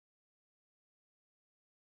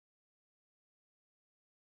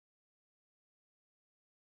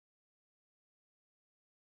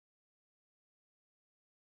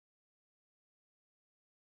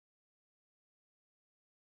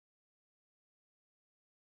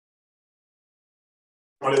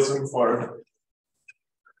formalism for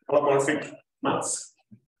holomorphic maths.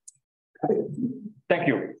 Thank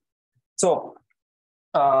you. So,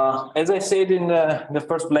 as I said in the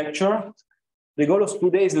first lecture, the goal of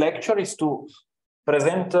today's lecture is to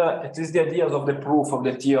present at least the ideas of the proof of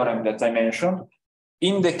the theorem that I mentioned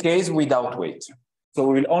in the case without weight. So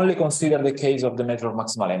we will only consider the case of the measure of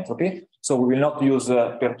maximal entropy. So we will not use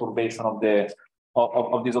perturbation of this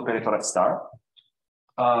operator F star.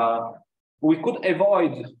 We could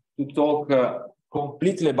avoid to talk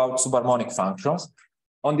completely about subharmonic functions.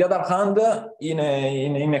 On the other hand,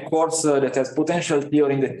 in a course that has potential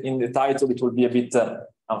theory in the title, it will be a bit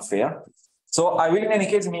unfair. So I will in any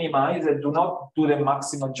case minimize and do not do the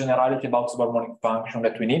maximum generality about subharmonic function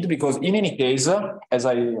that we need, because in any case, as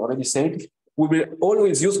I already said, we will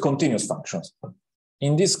always use continuous functions.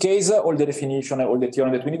 In this case, all the definition, all the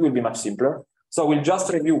theorem that we need will be much simpler. So we'll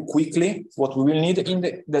just review quickly what we will need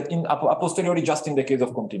a posteriori just in the case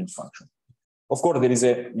of continuous function. Of course, there is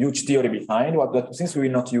a huge theory behind, but since we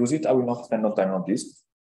will not use it, I will not spend no time on this.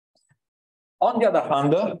 On the other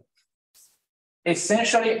hand,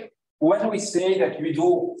 essentially, when we say that we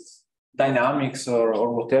do dynamics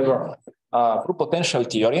or whatever through potential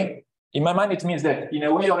theory, in my mind, it means that in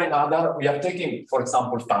a way or another, we are taking, for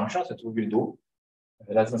example, functions that we will do.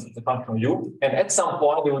 That's the function u, and at some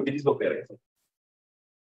point, there will be this operator.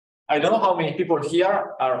 I don't know how many people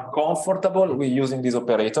here are comfortable with using this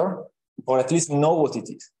operator, or at least know what it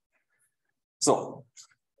is. So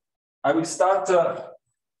I will start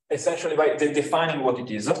essentially by defining what it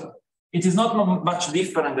is. It is not much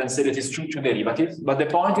different than say that it's two derivatives, but the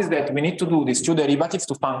point is that we need to do these two derivatives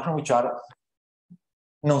to functions which are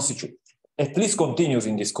non-C2, at least continuous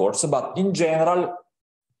in this course, but in general,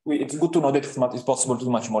 it's good to know that it's possible to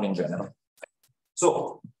do much more in general.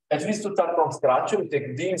 So at least to start from scratch, we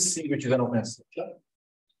take D in C, which is an open section.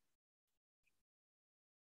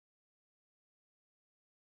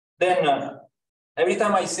 Then every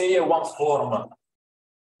time I say a one form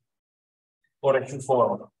or a two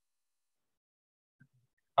form,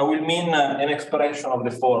 I will mean an expression of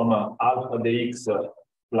the form alpha dx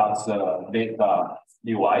plus beta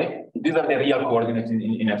dy. These are the real coordinates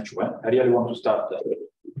in F2. I really want to start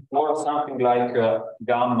or something like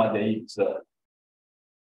gamma dx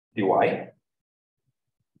dy.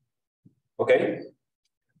 Okay.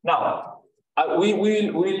 Now we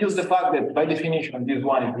will use the fact that by definition this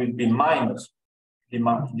one it will be minus dy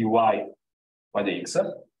by dx.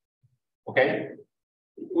 Okay.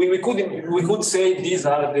 We could say these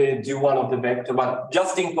are the dual of the vector, but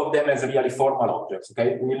just think of them as really formal objects.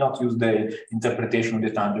 Okay. We will not use the interpretation of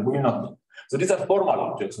the tangent. We will not do. So these are formal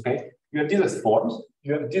objects. Okay. You have these as forms.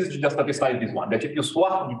 You have this just satisfy this one. That if you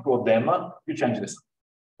swap the two of them, you change this.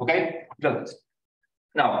 Okay. Just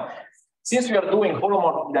now, since we are doing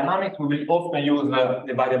holomorphic dynamics, we will often use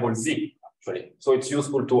the variable z, actually. So it's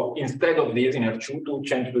useful to, instead of this in F2, to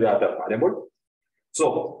change to the other variable.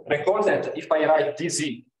 So recall that if I write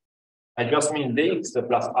dz, I just mean dx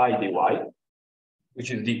plus I dy,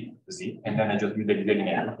 which is dz, and then I just do the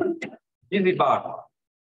linear. Dz bar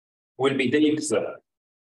will be dx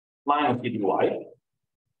minus dy.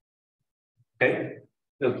 Okay?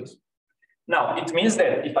 Now, it means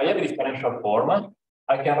that if I have a differential form,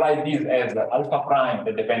 I can write this as alpha prime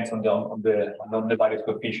that depends on the various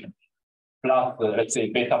coefficients, plus, let's say,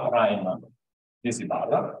 beta prime dz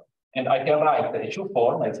bar. And I can write a two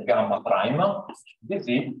form as gamma prime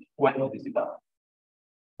dz when dz bar.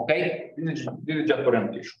 Okay? This is just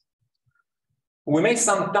orientation. We may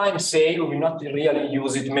sometimes say, we will not really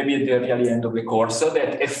use it, maybe at the really end of the course,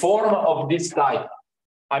 that a form of this type,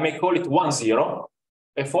 I may call it 1, 0.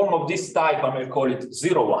 A form of this type, I may call it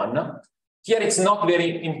 0, 1. Here, it's not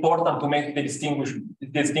very important to make the distinction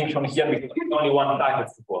here because it's only one type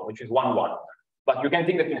of form, which is 1, 1. But you can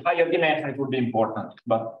think that in higher dimension, it would be important.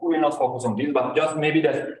 But we will not focus on this, but just maybe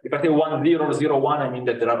that if I say 1, 0, 0, 1, I mean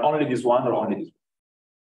that there are only this one or only this one.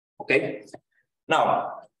 Okay?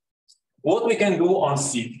 Now, what we can do on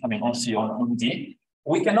C, on D,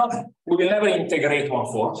 we will never integrate one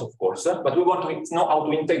forms, of course, but we want to know how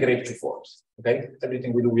to integrate two forms. Okay?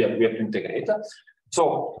 Everything we do, we have to integrate.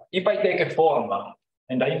 So if I take a form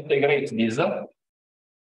and I integrate this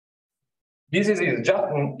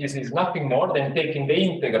is nothing more than taking the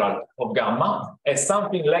integral of gamma as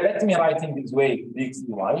something like, let me write in this way, dx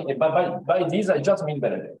dy, but by this I just mean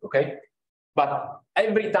derivative, okay? But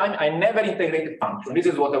every time I never integrate a function. This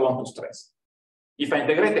is what I want to stress. If I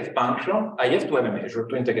integrate a function, I have to have a measure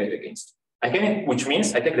to integrate against. Which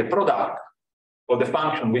means I take the product of the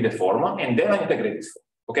function with the form and then I integrate this form.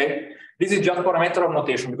 Okay, this is just for a matter of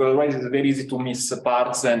notation because otherwise it's very easy to miss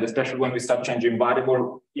parts, and especially when we start changing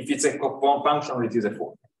variable, if it's a function, it is a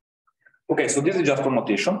form. Okay, so this is just for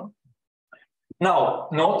notation. Now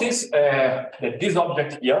notice that this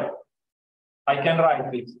object here, I can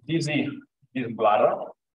write it this bar,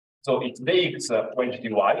 so it's dx wedge dy,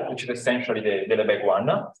 which is essentially the Lebesgue one,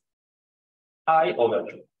 I over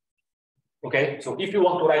 2. Okay, so if you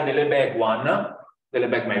want to write the Lebesgue one, the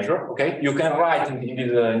Lebesgue measure, okay, you can write in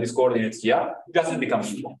these coordinates here, just it becomes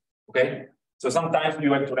 2. Okay, so sometimes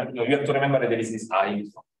you have to remember that there is this I,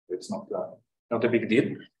 so it's not a big deal.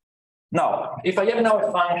 Now, if I have now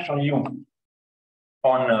a function u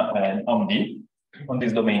on D, on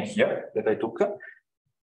this domain here that I took,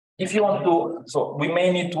 if you want to, so we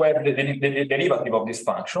may need to have the derivative of this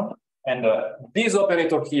function, and this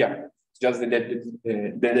operator here, just the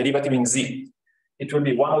derivative in z, it will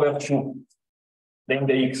be 1 over 2, then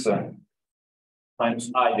the x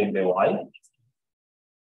times I, then the y,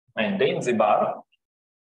 and then the bar,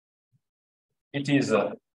 it is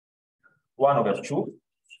 1 over 2,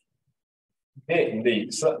 and the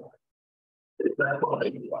x.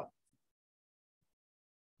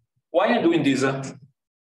 Why am I doing this?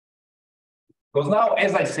 Because now,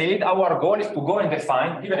 as I said, our goal is to go and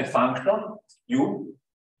define, given a function, u,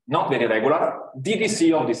 not very regular,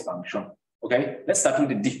 ddc of this function. Okay, let's start with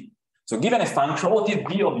the d. So given a function, what is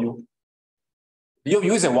d of u? D of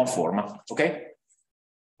u is a one form, okay?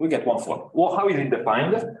 We get one form. Well, how is it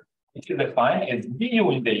defined? It is defined as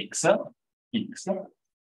du in the x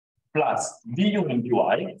plus du in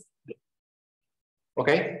dy.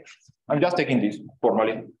 Okay, I'm just taking this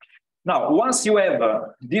formally. Now, once you have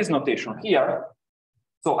this notation here,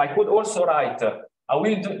 so I could also write, I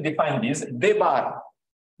will define this, d bar,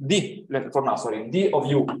 d, for now, sorry, d of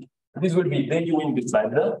u. This will be du in this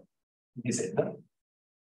z,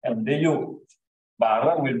 and du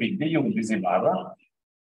bar will be du in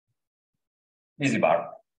this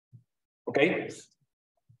bar, okay?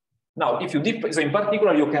 Now, if you so in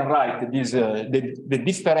particular, you can write this the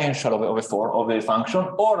differential of a function,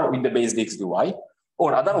 or with the base dx dy,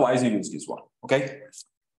 or otherwise you use this one. Okay.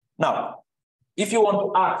 Now, if you want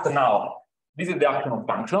to act now, this is the action of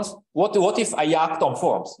functions. What if I act on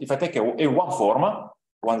forms? If I take a one form,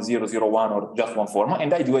 1, 0, 0, 1, or just one form,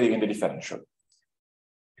 and I do it in the differential.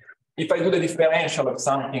 If I do the differential of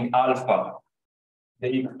something alpha, the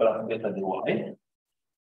x plus beta dy,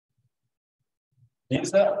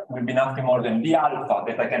 this will be nothing more than the alpha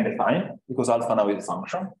that I can define, because alpha now is a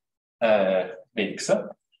function, the x,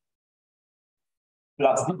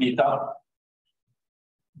 plus the beta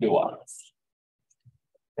dy.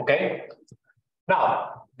 Okay?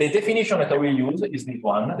 Now, the definition that I will use is this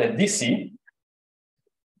one, that dc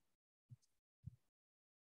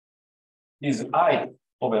is I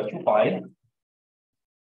over 2 pi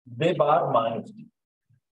d bar minus d.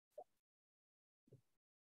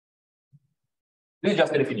 This is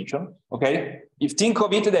just a definition, okay? If think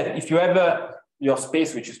of it that if you have your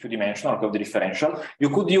space, which is two-dimensional, of the differential, you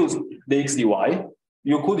could use the x dy,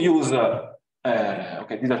 you could use,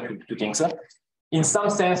 okay, these are two things. In some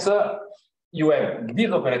sense, you have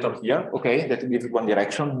this operator here, okay, that gives one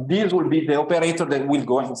direction. This will be the operator that will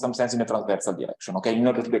go in some sense in a transversal direction, okay, in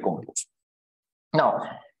order to decompose.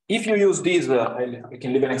 Now, if you use this, I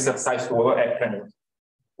can leave an exercise to action.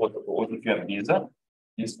 What if you have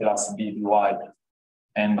this plus b dy,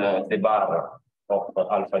 and the bar of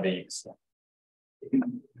alpha dx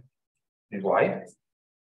dy.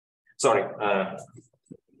 Sorry,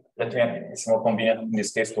 let me, it's more convenient in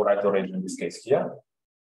this case to write already in this case here.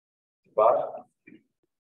 Bar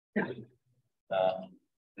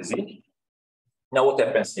z. Now what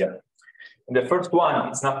happens here? In the first one,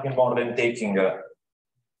 it's nothing more than taking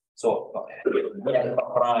so beta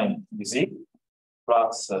prime dz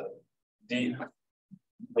plus d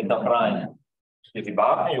beta prime the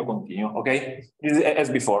bar, and you continue, okay? This is as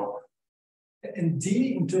before. And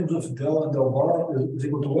d in terms of del bar is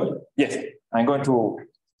equal to what? Yes, I'm going to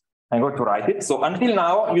write it. So until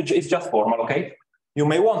now, it's just formal, okay? You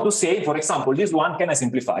may want to say, for example, this one can I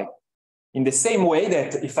simplify? In the same way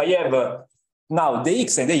that if I have now the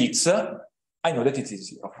x and the x, I know that it is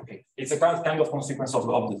 0. Okay, it's a kind of consequence of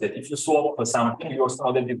that if you swap something, you also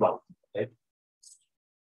know that it one. Okay.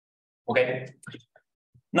 Okay.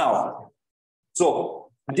 Now. So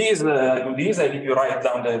this, if you write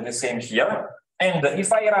down the same here, and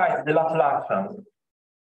if I write the Laplacian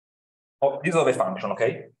of this of a function,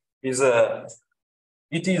 okay, it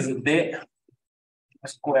is the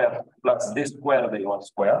square plus the square the one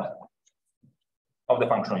square of the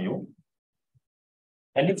function u,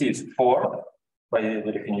 and it is 4 by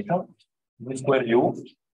the definition the square u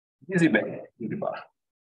is the bar.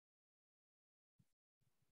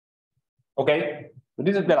 Okay, so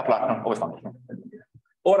this is the Laplacian of a function.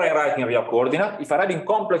 Or I write in real coordinate. If I write in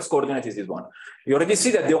complex coordinate, is this one. You already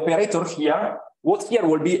see that the operator here, what here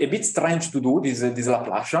will be a bit strange to do, this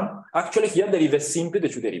Laplacian. Actually, here derives simply the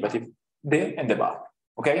two derivatives, the and the bar.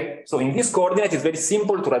 Okay, so in this coordinate, it's very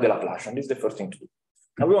simple to write the Laplacian. This is the first thing to do.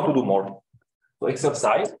 Now we want to do more. So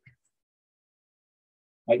exercise.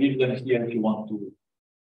 I give them here if you want to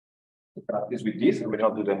practice with this. We will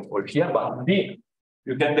not do them all here, but D,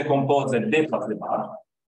 you can decompose the D plus the bar.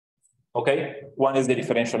 Okay, one is the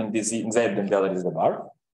differential in this Z and the other is the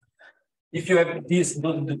bar. If you have this,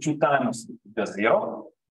 the two times the 0.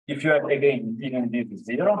 If you have again D and this is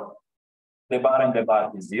 0, the bar and the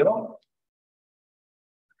bar is 0.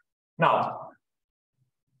 Now,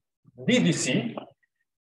 DDC,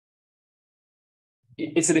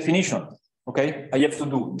 it's a definition. Okay, I have to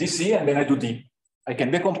do DC and then I do D. I can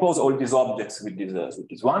decompose all these objects with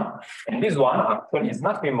this one, and this one actually is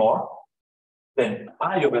nothing more than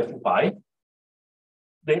I over 2 pi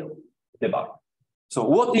the bar. So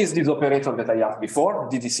what is this operator that I asked before,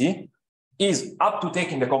 DDC, is up to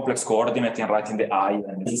taking the complex coordinate and writing the I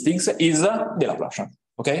and these things, is the Laplacian,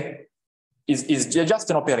 okay? Is just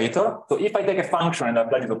an operator. So if I take a function and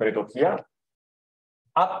apply this operator here,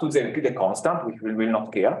 up to the constant, which we will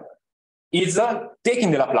not care, is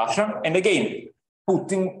taking the Laplacian and again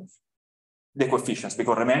putting the coefficients,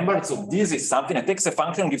 because remember, so this is something that takes a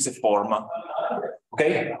function and gives a form.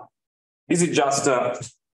 Okay, this is just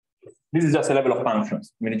a level of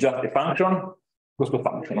functions. I mean, just a function goes to a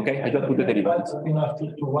function. Okay, I just put the derivatives. Enough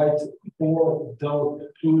to write 4 del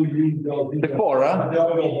pluri del the 4.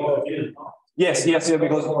 Yes,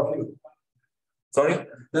 because sorry,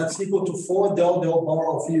 that's equal to 4 del bar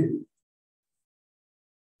of u.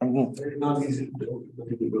 Not easy.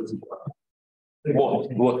 What?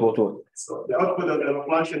 So the output of the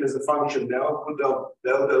Laplacian is a function. The output of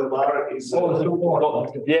del bar is.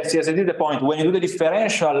 Yes, it is the point. When you do the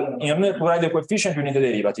differential, in order to write the coefficient, you need the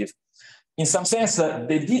derivative. In some sense,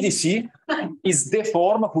 the DDC is the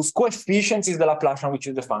form whose coefficient is the Laplacian, which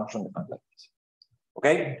is the function.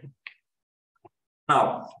 Okay.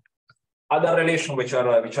 Now, other relations which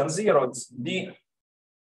are zero, it's D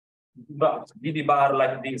bar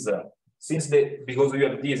like this. Since because you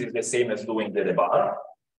have this is the same as doing the bar.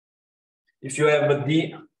 If you have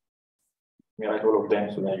D, we write all of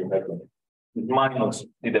them, so now you have minus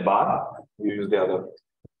D bar, you use the other,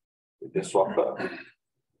 the swap.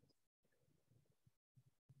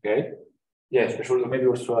 Okay. Yes, I should maybe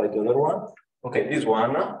also write the other one. Okay, this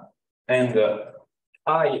one, and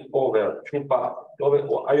I over 2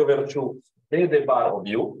 the bar of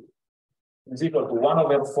u is equal to 1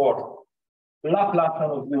 over 4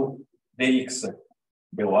 Laplacian of u dx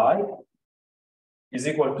dy is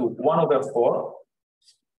equal to 1 over 4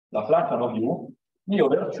 Laplacian of u d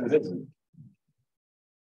over 2 z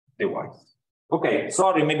dy. Okay,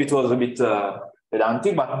 sorry, maybe it was a bit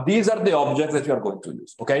pedantic, but these are the objects that you are going to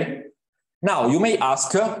use. Okay. Now you may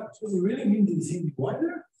ask. So you really mean the z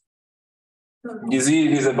divided? This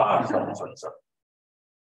is a bar. Sorry.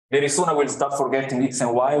 Very soon I will start forgetting x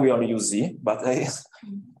and y. We only use z, but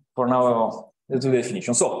for now let's do the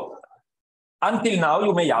definition. So until now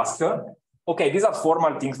you may ask, okay, these are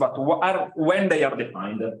formal things, but when they are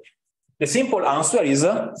defined? The simple answer is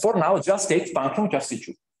for now just take function just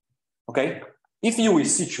C2. Okay, if u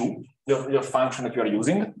is C2, your function that you are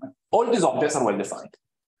using, all these objects are well defined.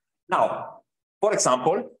 Now, for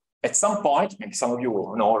example, at some point, maybe some of you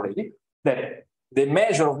know already, that the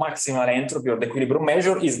measure of maximal entropy or the equilibrium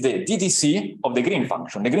measure is the DDC of the green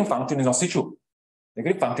function. The green function is not C2. The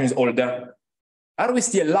green function is older. Are we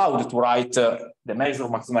still allowed to write the measure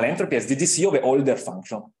of maximal entropy as DDC of an older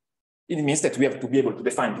function? It means that we have to be able to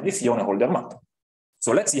define DDC on a older map.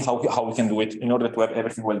 So let's see how we can do it in order to have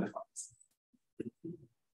everything well defined.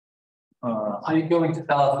 Are you going to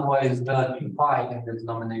tell us what is the 2 pi in the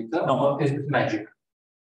denominator? No. Or is it magic?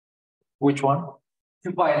 Which one?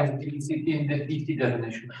 2 pi in the DC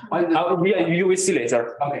definition. You will see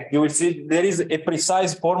later. Okay. You will see there is a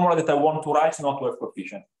precise formula that I want to write, not to have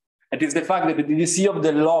coefficient. It is the fact that the DDC of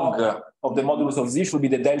the log of the modulus of z should be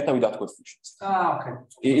the delta without coefficients. Okay.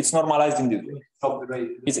 It's normalized in this way.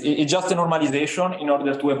 It's just a normalization in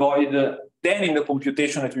order to avoid then in the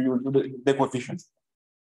computation that you will do the coefficients.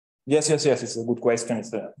 Yes, it's a good question.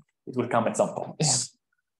 It will come at some point.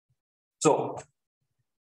 So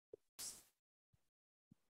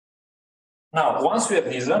now, once we have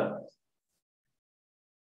this,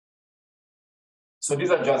 so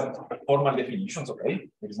these are just formal definitions, okay?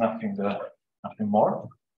 There is nothing more.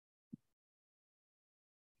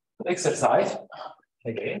 Exercise,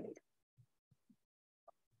 again.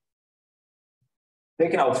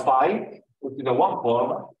 Taking out phi, which is a one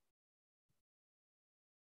form,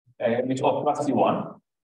 which of plus C1.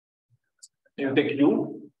 You take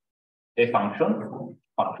U, a function.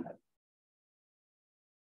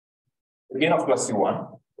 Again of plus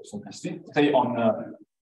C1, say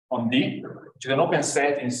on D, which is an open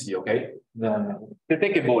set in C, okay? Then you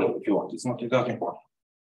take a ball if you want, it's not important.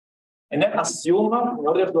 And then assume, in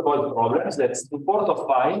order to avoid problems, that the support of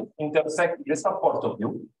phi intersects the support of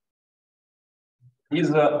U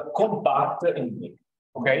is compact in D,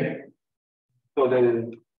 okay? So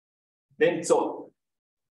so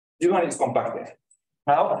this one is compact.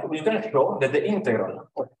 Now we can show that the integral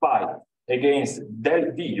of phi against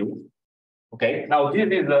del du, okay? Now this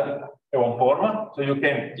is a one form, so you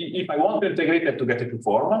can, if I want to integrate it to get a two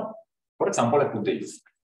form, for example, I put this.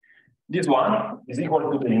 This one is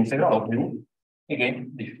equal to the integral of u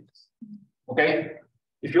against this. Okay?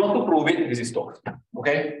 If you want to prove it, this is Stokes.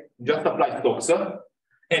 Okay? Just apply Stokes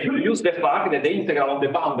and you use the fact that the integral of the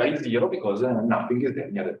boundary is 0 because nothing is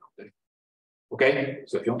there near the boundary. Okay?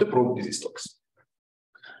 So if you want to prove, this is Stokes.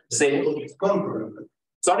 Say, It's concurrent.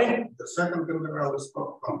 sorry? The second integral is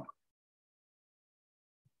concurrent.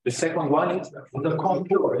 The second one is The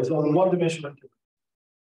contour is on one dimensional.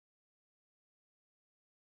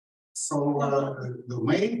 So the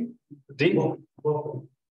main D.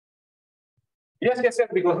 Yes,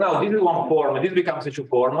 because now this is one form, this becomes a two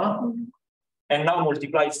form, and now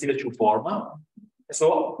multiply is still a two form.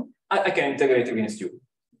 So I can integrate against U.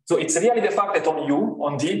 So it's really the fact that on U,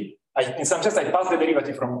 on D, in some sense I pass the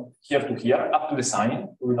derivative from here to here, up to the sign,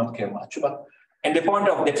 we will not care much, but and the point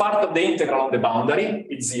of the part of the integral on the boundary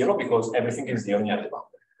is 0 because everything is 0 near the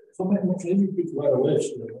boundary. So maybe you could write a wedge.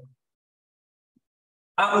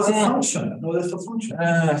 As a function. No, that's a function.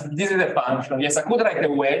 This is a function. Yes, I could write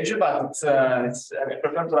a wedge, but I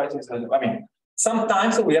prefer to write it. I mean,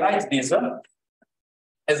 sometimes we write this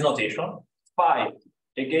as notation. Phi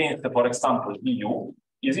against, for example, du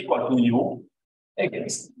is equal to u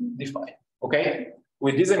against d phi. Okay?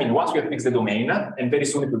 With this, I mean, once we have fixed the domain, and very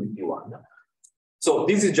soon it will be d1. So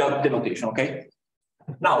this is just the notation, okay?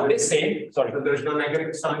 Now, let's say, sorry. So there's no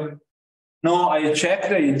negative sign. No, I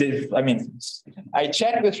checked. I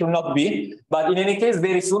checked it should not be, but in any case,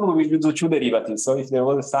 very soon we will do two derivatives. So if there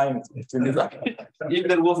was a sign, it will disappear. If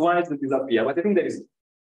there was one, it will disappear. But I think there is.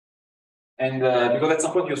 And because at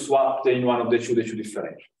some point you swapped in one of the two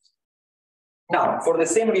differentials. Now, for the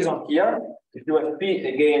same reason here, if you have p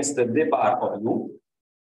against the bar of u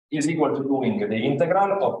is equal to doing the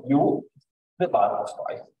integral of u the bar of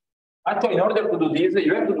phi. Actually, in order to do this,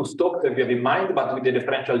 you have to do Stokes if you have in mind, but with the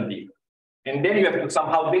differential d. And then you have to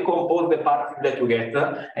somehow decompose the part that you get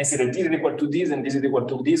and see that this is equal to this and this is equal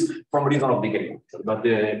to this from reason of degree. But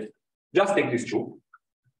just take these two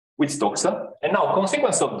with Stokes. And now,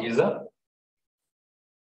 consequence of this,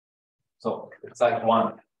 so exercise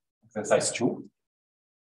 1, exercise 2.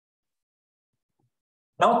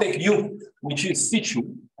 Now take u, which is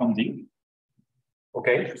C2 on D.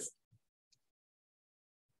 Okay?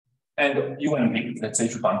 And u and v, let's say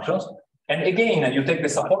two functions. And again, you take the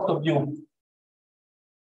support of u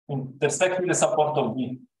intersect with the support of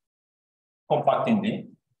v compact in D.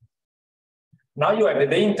 Now you have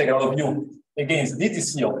the integral of u against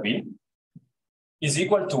ddc of v is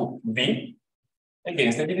equal to v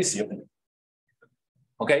against the ddc of v.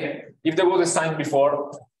 Okay? If there was a sign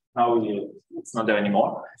before, now it's not there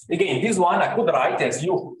anymore. Again, this one I could write as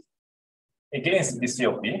u against ddc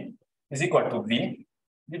of v is equal to v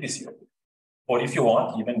ddc of v. Or if you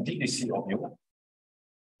want, even ddc of u.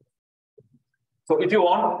 So if you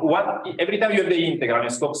want, every time you have the integral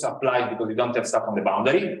and Stokes applied because you don't have stuff on the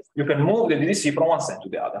boundary, you can move the ddc from one side to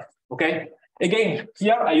the other. Okay? Again,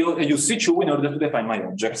 here I use C2 in order to define my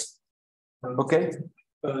objects. Okay?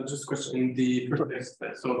 Just a question in the first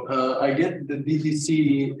test. So I get the ddc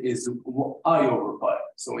is I over pi.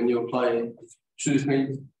 So when you apply, should it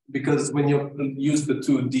mean, because when you use the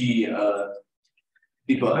 2D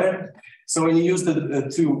bar, so when you use the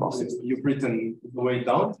two, you've written the way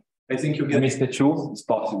down. I think you get. Mr. 2, it's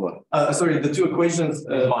possible. Sorry, the two equations.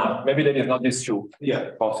 One. Maybe there is not this 2.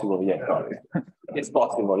 Yeah. Possible, yeah. It's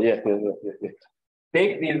possible, yes.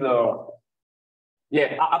 Take this,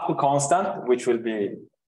 up to constant, which will be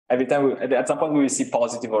every time at some point we will see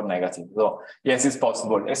positive or negative. So yes, it's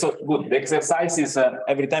possible. So good. The exercise is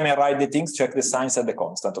every time I write the things, check the signs at the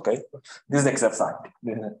constant. Okay. This is the exercise.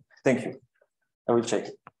 Thank you. I will check.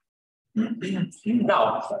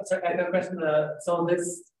 Now, so I have a question. So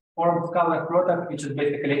this form scalar product, which is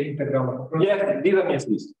basically integral. Yes, these are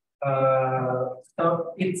this.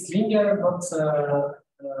 So it's linear, not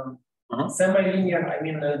semi-linear. I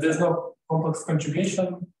mean, there's no complex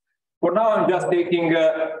conjugation. For now, I'm just taking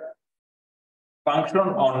function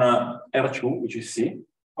on R2, which is C.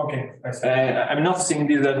 Okay, I see. I'm not seeing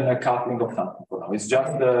this as a coupling of something for now. It's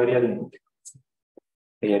just real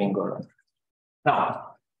pairing.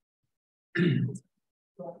 Now,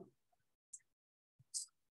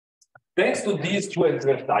 thanks to these two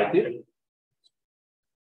exercises,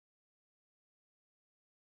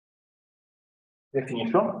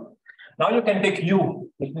 definition, now you can take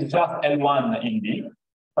U, which is just L1 in D. If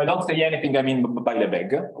I don't say anything, I mean by the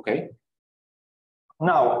bag, okay?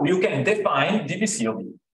 Now you can define DDC of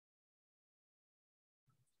U.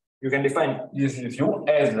 You can define DDC of U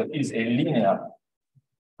as is a linear,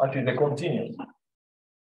 actually the continuous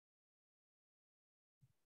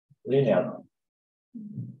linear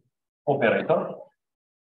operator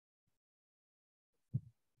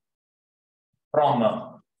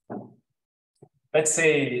from, let's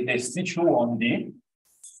say, the C2 on D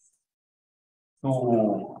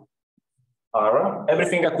to R.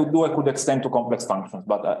 Everything I could do, I could extend to complex functions,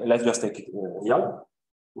 but let's just take it real.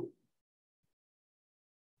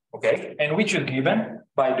 Okay, and which is given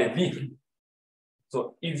by the V.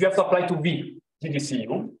 So if you have to apply to V, DDC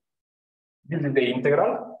U, this is the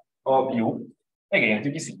integral of U against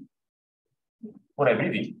DDC for every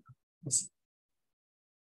V.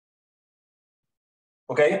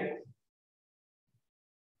 Okay?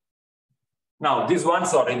 Now, this one,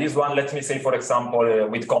 let me say, for example,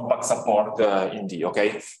 with compact support in D,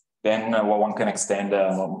 okay? Then one can extend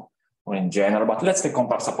in general, but let's take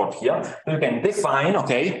compact support here. You can define,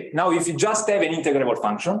 okay? Now, if you just have an integrable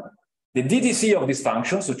function, the DDC of this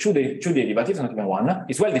function, so two derivatives, not even one,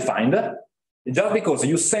 is well defined, just because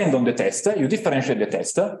you send on the test, you differentiate the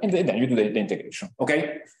test, and then you do the integration,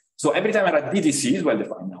 okay? So every time I write DDC is well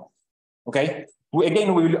defined now, okay?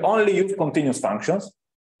 Again, we will only use continuous functions,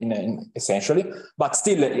 essentially, but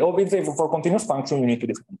still, obviously, for continuous function, you need to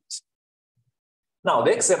define this. Now,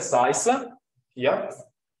 the exercise here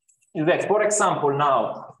is that, for example,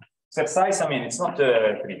 now, exercise, I mean, it's not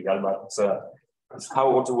trivial, but it's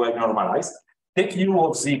how to have normalized. Take U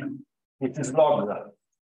of Z, which is log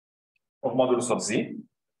of modulus of Z,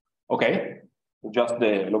 okay? Just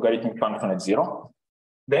the logarithmic function at 0.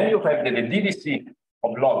 Then you have the DDC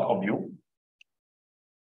of log of U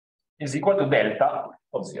is equal to delta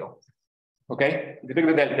of 0. Okay? If you take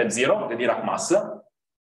the delta at 0, the Dirac mass,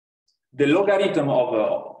 the logarithm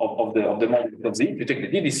of the modulus of Z, if you take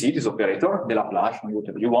the DDC, this operator, the Laplace,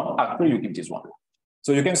 whatever you want, actually you give this one.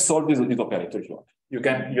 So you can solve this operator if you want. You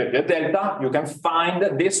get delta, you can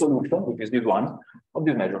find the solution, which is this one, of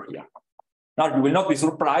this measure here. Now you will not be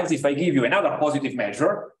surprised if I give you another positive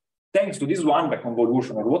measure. Thanks to this one, by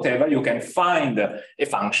convolution or whatever, you can find a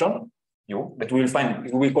function that we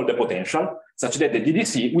will call the potential, such that the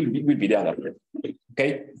DDC will be the other way.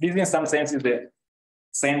 Okay? This in some sense is the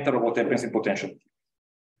center of what happens in potential.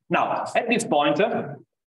 Now, at this point,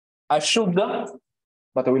 I should,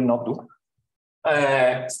 but I will not do,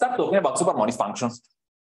 start talking about supermonic functions.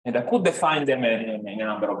 And I could define them in a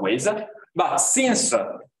number of ways, but since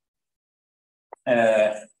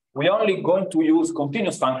we're only going to use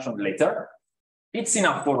continuous functions later, it's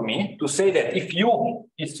enough for me to say that if U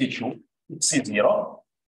is C2, it's C0,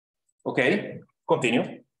 okay,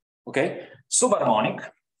 continue, okay, supermonic,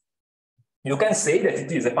 you can say that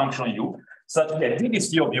it is a function U such that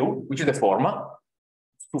DDC of U, which is a form,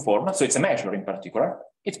 so it's a measure in particular,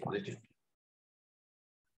 it's positive.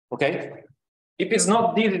 Okay? If it's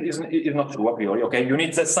not this, it's not true a priori, okay? You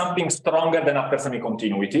need something stronger than upper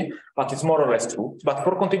semi-continuity, but it's more or less true. But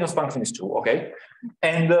for continuous function, it's true, okay?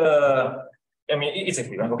 And I mean, it's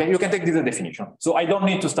equivalent, okay? You can take this as a definition. So I don't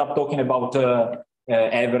need to start talking about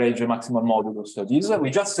average, maximal modulus. We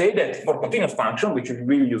just say that for continuous function, which we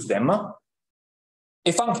will use them,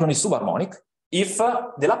 a function is supermonic if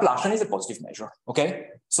the Laplacian is a positive measure, okay?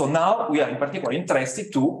 So now we are in particular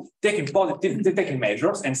interested to taking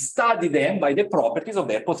measures and study them by the properties of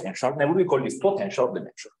their potential. Now we call this potential of the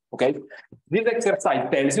measure, okay? This exercise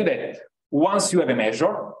tells you that once you have a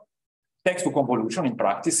measure, thanks to convolution in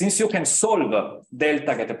practice, since you can solve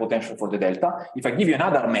delta, get a potential for the delta, if I give you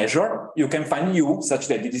another measure, you can find U such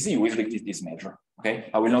that this U is like this measure, okay?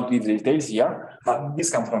 I will not give the details here, but this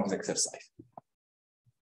comes from this exercise.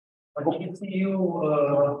 But if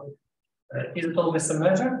you is it always a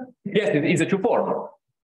measure? Yes, it is a two-form.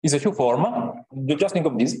 It's a two-form. You just think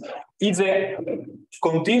of this. It's a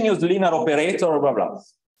continuous linear operator, blah, blah.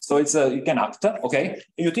 So it's you can act, okay?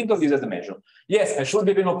 You think of this as a measure. Yes, I should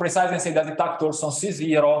be more precise and say that it acts also on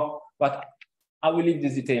C0, but I will leave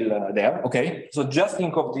this detail there, okay? So just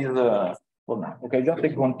think of this for now, okay? Just a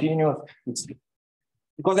continuous.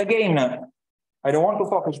 Because again, I don't want to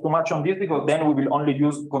focus too much on this because then we will only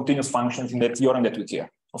use continuous functions in the theorem that we care.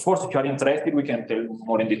 Of course, if you are interested, we can tell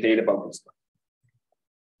more in detail about this.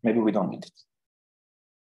 Maybe we don't need it.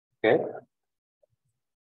 Okay.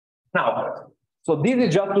 Now, so this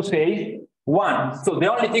is just to say one. So the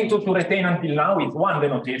only thing to retain until now is one, the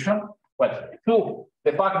notation. Well, two,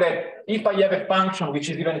 the fact that if I have a function which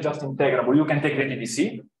is even just integrable, you can take the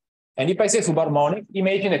DDC. And if I say subharmonic,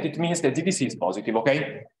 imagine that it means that DDC is positive,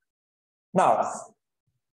 okay? Now,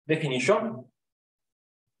 definition.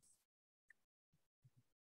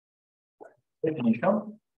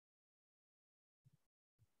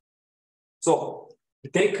 So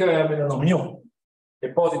take mu, a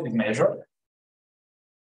positive measure,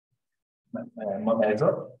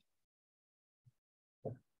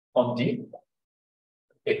 on D,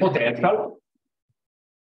 a potential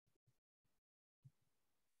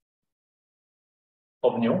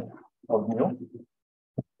of nu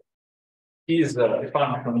is a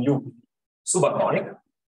function u subharmonic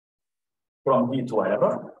from D to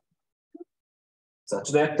R,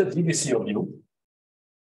 such that DDC of u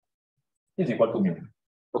is equal to mu.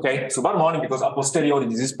 Okay, subharmonic because a posteriori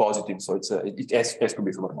this is positive, so it has to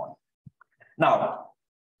be subharmonic. Now,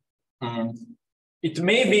 it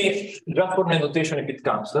may be, just for the notation if it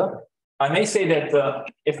comes, I may say that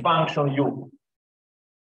a function u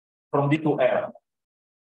from D to R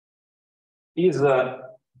is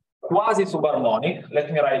quasi-subharmonic.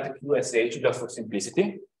 Let me write QSH just for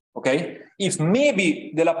simplicity. Okay, if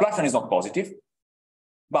maybe the Laplacian is not positive,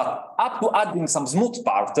 but up to adding some smooth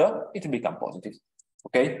part, it will become positive.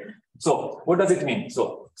 Okay, so what does it mean?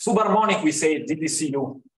 So subharmonic, we say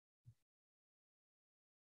DDCU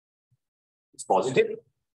is positive.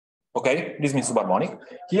 Okay, this means subharmonic.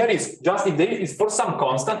 Here is just if there is for some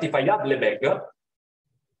constant, if I add Lebesgue,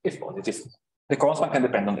 it's positive. The constant can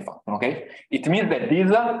depend on the function. Okay, it means that this,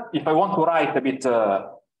 if I want to write a bit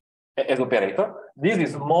as operator, this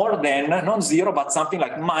is more than not zero, but something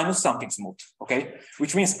like minus something smooth. Okay,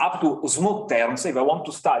 which means up to smooth terms. If I want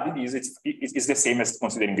to study this, it's the same as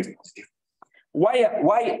considering this positive.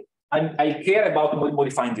 Why I care about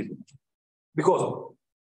modifying this? Because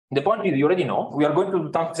the point is, you already know, we are going to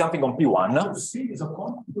do something on P1.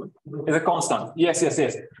 It's a constant. Yes.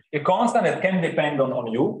 A constant that can depend on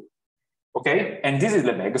U. Okay, and this is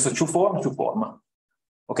Lebesgue, so two form.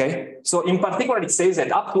 Okay, so in particular, it says that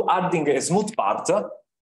up to adding a smooth part.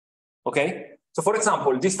 Okay, so for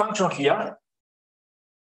example, this function here,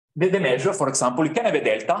 the measure, for example, it can have a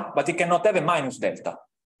delta, but it cannot have a minus delta,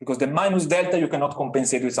 because the minus delta you cannot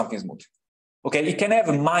compensate with something smooth. Okay, it can have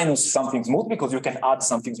a minus something smooth because you can add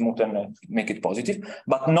something smooth and make it positive,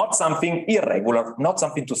 but not something irregular, not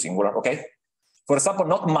something too singular. Okay, for example,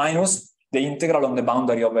 not minus the integral on the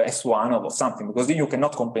boundary of S1 or something, because then you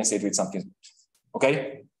cannot compensate with something smooth.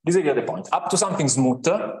 Okay, this is the point. Up to something smooth,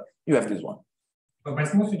 you have this one. So by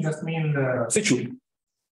smooth, you just mean C2.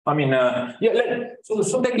 I mean,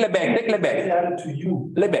 so take Lebesgue. To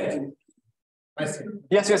you. Lebesgue. I see.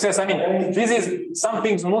 Yes. I mean, this is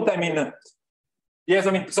something smooth. I mean, yes.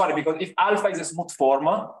 I mean, sorry, because if alpha is a smooth form,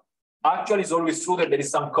 actually it's always true that there is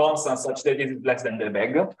some constant such that it is less than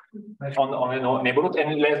Lebesgue on the neighborhood,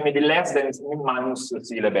 and maybe less than minus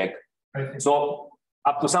C Lebesgue. So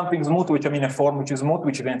up to something smooth, which I mean a form which is smooth,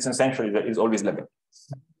 which essentially is always Lebesgue.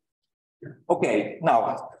 Okay,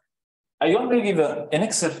 now I want to give a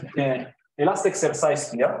last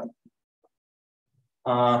exercise here.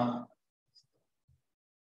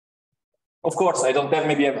 Of course, I don't have,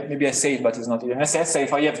 maybe I say it, but it's not even necessary.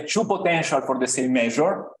 If I have two potential for the same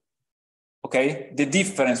measure, okay, the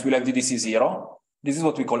difference will have DDC 0. This is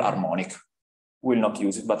what we call harmonic. We'll not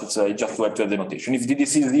use it, but it's just to have the notation. If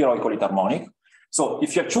DDC is 0, I call it harmonic. So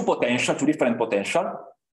if you have two different potential,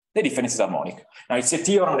 the difference is harmonic. Now it's a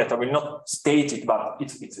theorem that I will not state it, but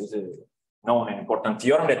it's a known and important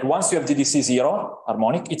theorem that once you have DDC 0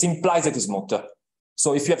 harmonic, it implies that it's smooth.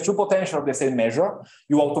 So if you have two potentials of the same measure,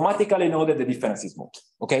 you automatically know that the difference is smooth.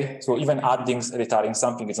 Okay, so even adding, retiring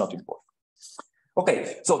something is not important.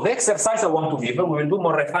 Okay, so the exercise I want to give, we will do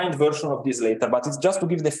more refined version of this later, but it's just to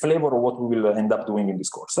give the flavor of what we will end up doing in this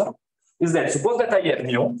course. Is that suppose that I have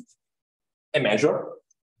mu, a measure,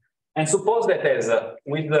 and suppose that has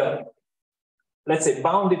with let's say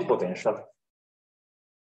bounded potential.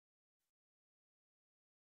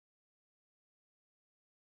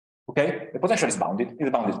 Okay, the potential is bounded, is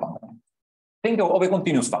a bounded function. Think of a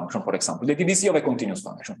continuous function, for example, the DDC of a continuous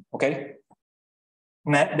function. Okay,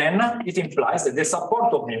 then it implies that the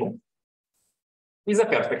support of mu is a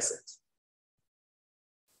perfect set.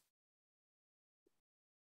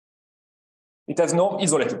 It has no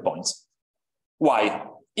isolated points. Why?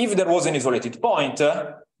 If there was an isolated point,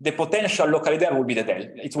 the potential locally there would be the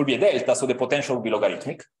delta. It will be a delta, so the potential will be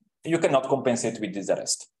logarithmic. you cannot compensate with this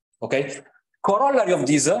rest. Okay? Corollary of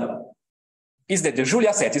this is that the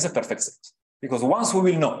Julia set is a perfect set. Because once we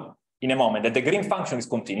will know in a moment that the green function is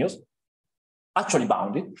continuous, actually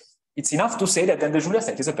bounded, it's enough to say that then the Julia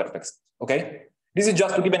set is a perfect set. Okay? This is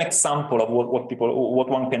just to give an example of what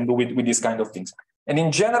one can do with these kind of things. And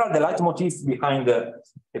in general, the leitmotif behind a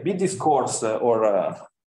bit discourse or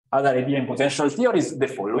other idea in potential theory is the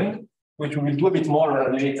following, which we will do a bit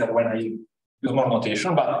more later when I use more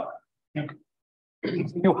notation. But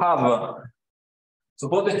you have,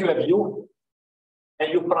 suppose that you have U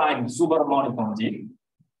and U prime subharmonic on D,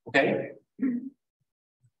 okay?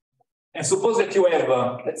 And suppose that you have,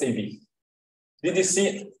 let's say V.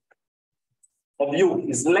 DDC of U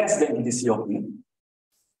is less than DDC of V,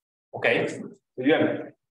 okay? So you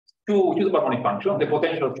have two subharmonic functions, the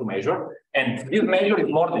potential to measure, and this measure is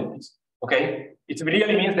more than this, okay? It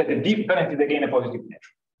really means that the difference is again a positive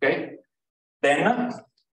measure, okay? Then,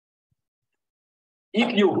 if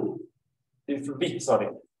V,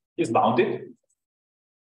 is bounded,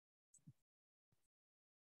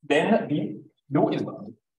 then U is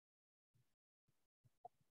bounded.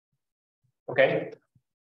 Okay?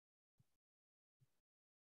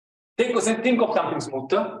 Think of something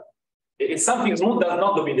smooth. If something smooth does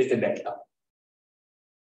not dominate the delta.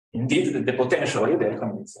 Indeed, the potential of the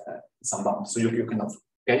delta is unbounded, so you cannot.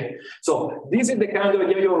 Okay? So this is the kind of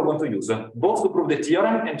idea you're going to use, both to prove the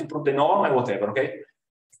theorem and to prove the norm and whatever. Okay?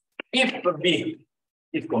 If V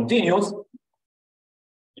is continuous,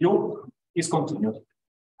 U is continuous.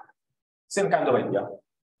 Same kind of idea.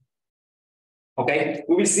 Okay?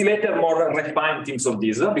 We will see later more refined things of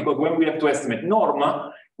this, because when we have to estimate norm,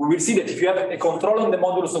 we will see that if you have a control on the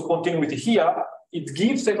modulus of continuity here, it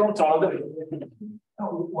gives a control of the.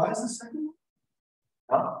 Why is the second one?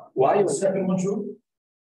 Huh? Why? The second one true?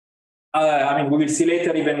 I mean, we will see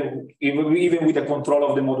later even with the control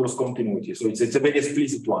of the modulus continuity. So it's a very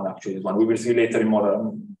explicit one, actually. This one we will see later in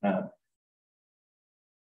more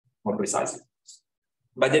precisely.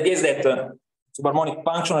 But the idea is that subharmonic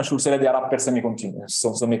function should say that they are upper semi-continuous,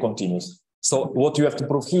 so semi-continuous. So what you have to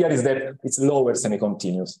prove here is that it's lower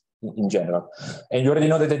semi-continuous in general. And you already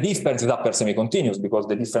know that the difference is upper semi-continuous because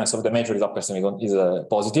the difference of the measure is upper semi-continuous is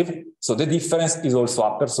positive. So the difference is also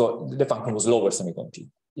upper, so the function was lower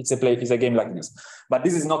semi-continuous. It's a game like this. But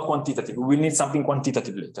this is not quantitative. We will need something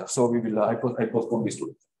quantitative later. So we will I postpone this to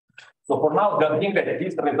it. So for now, the thing that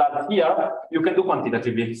this result here, you can do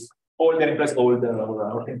quantitatively. Older implies older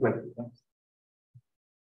or things like that.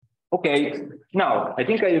 Okay, now I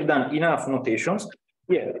think I have done enough notations.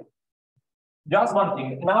 Yeah. Just one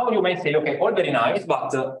thing. Now you may say, okay, all very nice,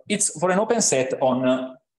 but it's for an open set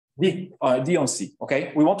on D on C.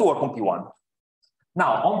 Okay, we want to work on P1.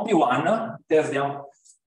 Now on P1, there's the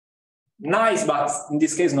nice, but in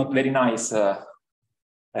this case not very nice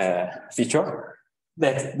feature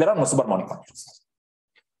that there are no subharmonic functions.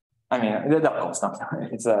 I mean, they're constant.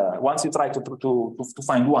 It's once you try to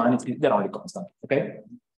find one, they're only constant. Okay.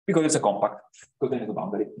 Because it's a compact, because there is a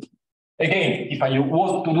boundary. Again, if I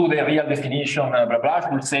was to do the real definition, blah, blah, I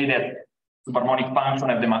would say that subharmonic function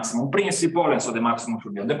have the maximum principle, and so the maximum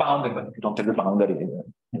should be on the boundary, but if you don't have the boundary,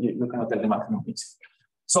 you cannot have the maximum principle.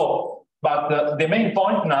 So, but the main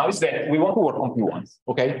point now is that we want to work on P1,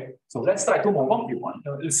 okay? So let's try to move on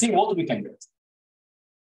P1. Let's see what we can get.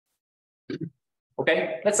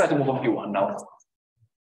 Okay, let's try to move on P1 now.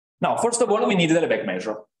 Now, first of all, we need the Lebesgue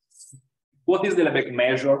measure. What is the Lebesgue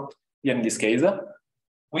measure here in this case?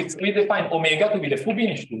 We define omega to be the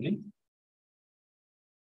Fubini study.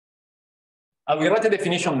 I will write a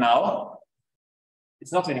definition now.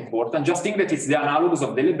 It's not very important. Just think that it's the analogous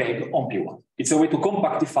of the Lebesgue on P1. It's a way to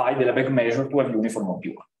compactify the Lebesgue measure to have uniform on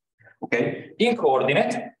P1. Okay. In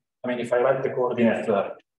coordinate, I mean, if I write the coordinate,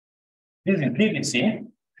 this is DDC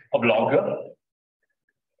of log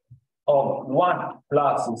of 1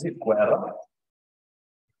 plus z squared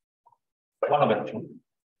 1/2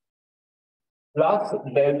 plus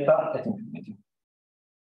delta at infinity.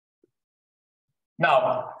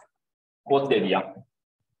 Now, what's the idea?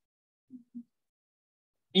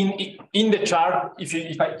 In the chart, if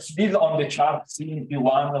this on the chart, see in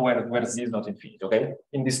P1 where z is not infinite, okay?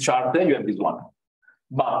 In this chart, you have this one.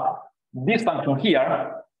 But this function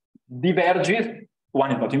here diverges,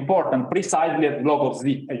 one is not important, precisely at log of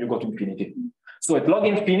z, and you go to infinity. So at log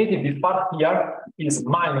infinity, this part here is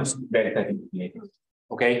minus delta at infinity.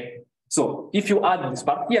 Okay? So if you add this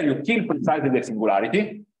part here, you kill precisely the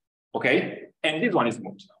singularity. Okay? And this one is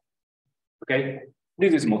smooth. Okay?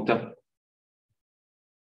 This is smooth.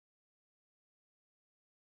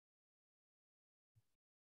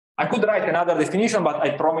 I could write another definition, but I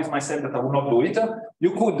promised myself that I will not do it.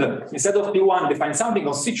 You could, instead of P1, define something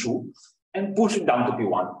on C2 and push it down to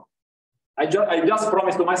P1. I just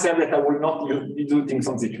promised to myself that I will not do things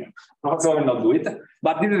on C2. So I will not do it.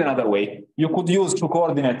 But this is another way. You could use two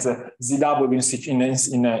coordinates ZW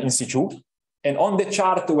in C2. And on the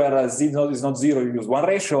chart where Z is not 0, you use one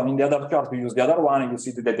ratio. And in the other chart, you use the other one, and you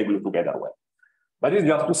see that they glue together well. But it's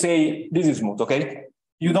just to say this is smooth, okay?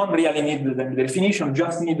 You don't really need the definition,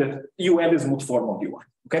 just need that you have a smooth form of U1,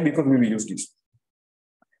 okay? Because we will use this.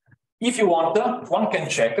 If you want, one can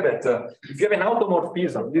check that if you have an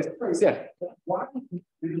automorphism, this, yeah. Why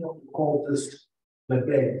do you call this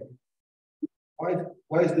Lebesgue?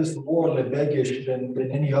 Why is this more Lebesgue-ish than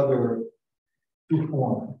any other two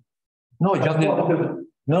form? No, it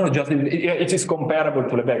is comparable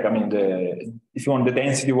to Lebesgue. I mean, if you want the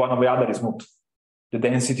density of one of the other is smooth. The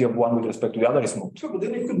density of one with respect to the other is smooth. Sure, but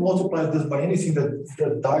then you could multiply this by anything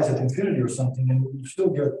that dies at infinity or something, and you still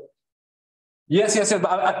get. Yes.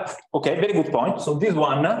 But okay, very good point. So this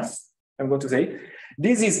one, I'm going to say,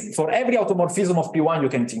 this is for every automorphism of P1 you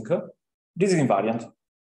can think. This is invariant,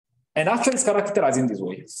 and actually it's characterized in this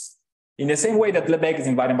way. In the same way that Lebesgue is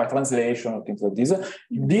invariant by translation or things like this,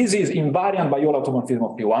 this is invariant by all automorphism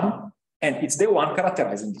of P1, and it's the one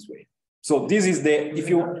characterized in this way. So this is the, if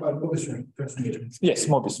you... Yes,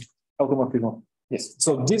 Mobius, automorphism. Yes,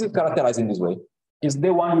 so this is characterized in this way. It's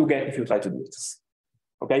the one you get if you try to do it.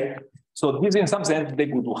 Okay, so this is in some sense the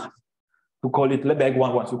good one. To call it Lebesgue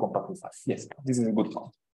one once you compactify. Yes, this is a good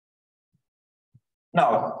point.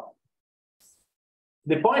 Now,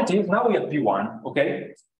 the point is now we have P1,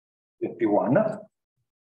 okay? We have P1.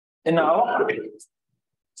 And now,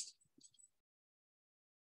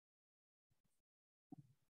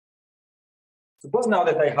 suppose now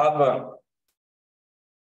that I have,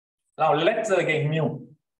 now let's again mu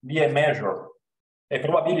be a measure, a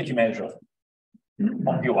probability measure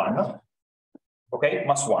on P1, okay,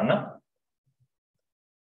 mass 1.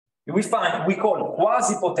 We call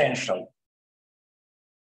quasi-potential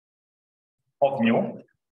of mu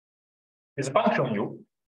is a function u,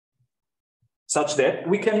 such that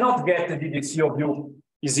we cannot get the DDC of u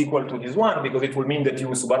is equal to this one because it will mean that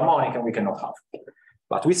u is subharmonic and we cannot have.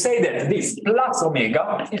 But we say that this plus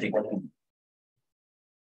omega is equal to u.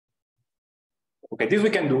 Okay, this we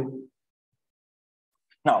can do.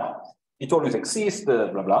 Now, it always exists, blah,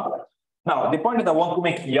 blah. Now, the point that I want to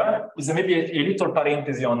make here is maybe a little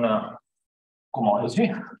parenthesis on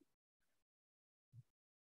homology.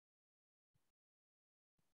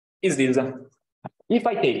 Is this, if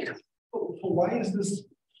I take... So why is this...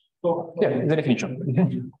 So, yeah, the definition.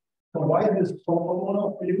 So why is this so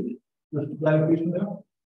common for you? The equation there?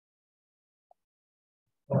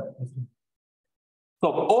 So,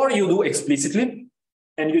 or you do explicitly,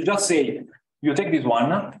 and you just say, you take this one,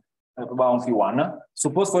 bound C1,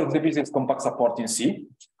 suppose for example it's compact support in C,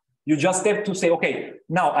 you just have to say, okay,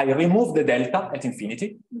 now I remove the delta at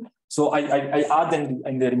infinity. So I add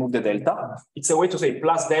and remove the delta. It's a way to say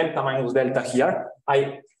plus delta minus delta here.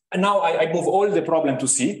 Now I move all the problem to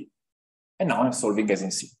C, and now I'm solving as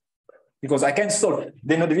in C. Because I can solve,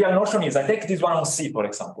 the real notion is I take this one on C, for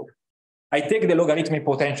example. I take the logarithmic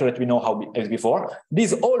potential that we know how as before.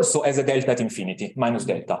 This also has a delta at infinity, minus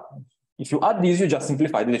delta. If you add this, you just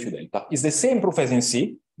simplify the diffu delta. It's the same proof as in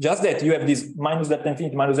C, just that you have this minus delta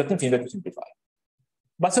infinity that you simplify.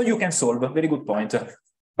 But so you can solve, very good point.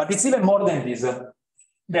 But it's even more than this,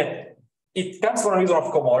 that it comes from a reason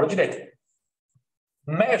of cohomology that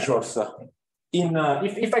measures in,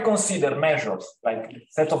 if I consider measures, like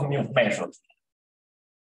set of mu measures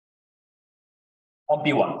on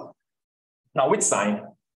P1, now with sign,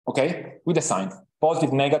 okay, with a sign,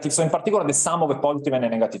 positive, negative. So in particular, the sum of a positive and a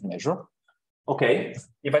negative measure. Okay,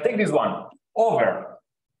 if I take this one over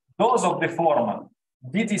those of the form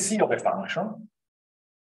DTC of a function,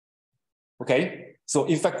 okay, so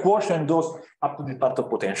if I quotient those up to the part of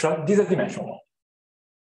potential, this is dimension 1.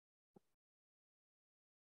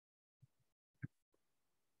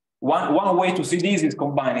 One way to see this is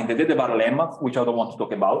combining the Dedebar lemma, which I don't want to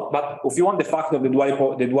talk about, but if you want the fact of the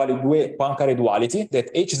Poincare duality,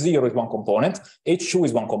 that H0 is one component, H2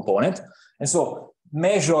 is one component, and so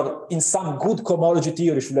measure in some good cohomology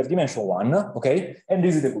theory should have dimension 1, okay? And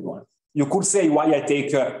this is the good one. You could say why I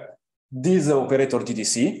take this operator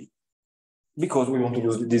DTC, because we want to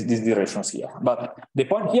use these directions here. But the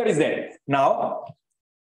point here is that now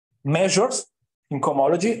measures in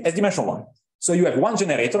cohomology as dimension 1. So you have one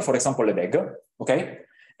generator, for example, Lebesgue, okay?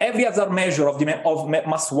 Every other measure of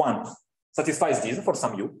mass 1 satisfies this for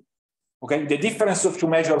some u, okay? The difference of two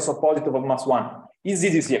measures of positive of mass 1 is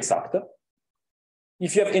DDC exact.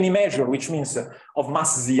 if you have any measure, which means of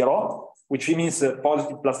mass 0, which means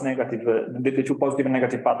positive plus negative, the two positive and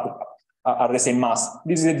negative parts are the same mass.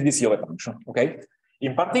 This is the DDC of a function, okay?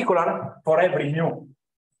 In particular, for every mu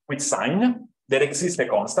with sign, there exists a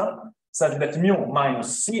constant such that mu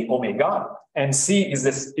minus C omega, and C is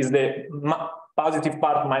the positive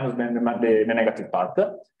part minus the negative part,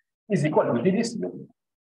 is equal to DDC.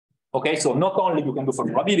 Okay, so not only you can do for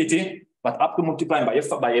probability, but up to multiplying by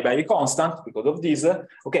a constant because of this.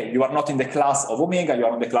 Okay, you are not in the class of omega, you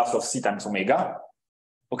are in the class of C times omega.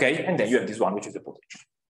 Okay, and then you have this one, which is the potential.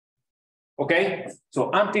 Okay,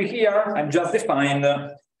 so until here, I'm just defined.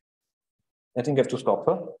 I think I have to stop.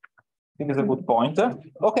 I think it's a good point.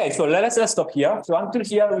 Okay, so let's stop here. So until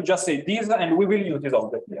here, we just say this, and we will use this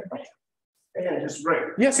object here. Yeah, just break.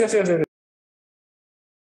 Yes.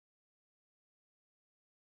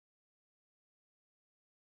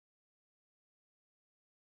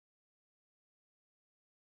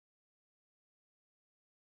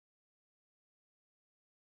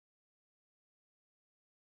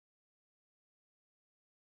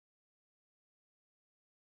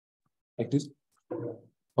 Like this?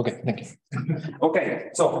 Okay, thank you.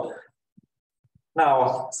 Okay, so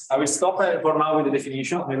now I will stop for now with the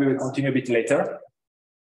definition. Maybe we'll continue a bit later.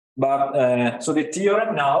 But so the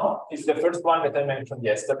theorem now is the first one that I mentioned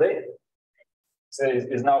yesterday. So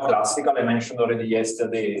it's now classical. I mentioned already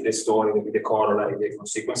yesterday the story with the corollary, the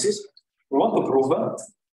consequences. We want to prove.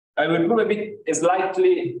 I will prove a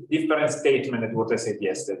slightly different statement than what I said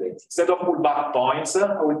yesterday. Instead of pull back points,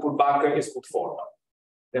 I will pull back a smooth format.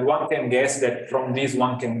 Then one can guess that from this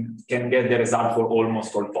one can get the result for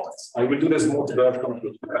almost all points. I will do the smooth version,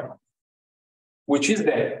 which is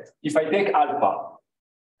that if I take alpha,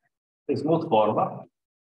 the smooth format,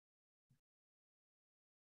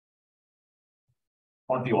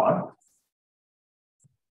 on V1,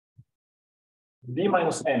 D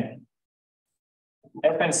minus N,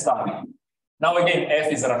 Fn star. Now again,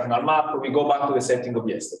 F is a rational map. We go back to the setting of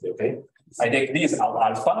yesterday, okay? I take this out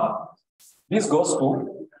alpha. This goes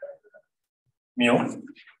to mu,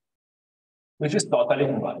 which is totally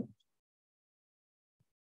invariant.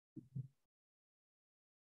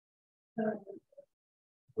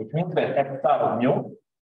 Which means that F star of mu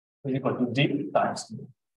is equal to D times mu.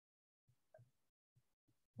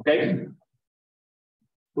 Okay?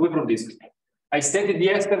 We prove this. I stated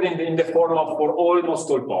yesterday in the form of for almost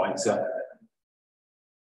all points.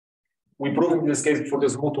 We prove in this case for the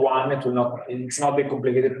smooth one, it's not the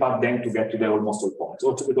complicated part then to get to the almost all points,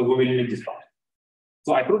 also because we will need this part.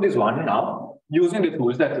 So I prove this one now using the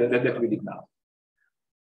tools that we did now.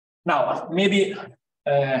 Now, maybe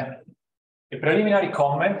a preliminary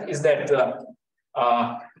comment is that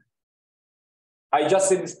I just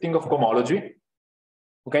said this thing of cohomology.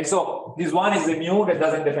 Okay, so this one is the mu that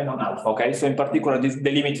doesn't depend on alpha. Okay, so in particular,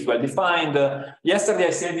 the limit is well defined. Yesterday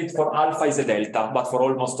I said it for alpha is a delta, but for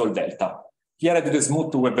almost all delta. Here I do the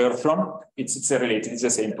smooth to a version. It's a related, it's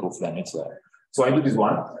the same proof then. So I do this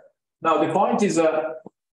one. Now the point is,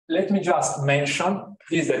 let me just mention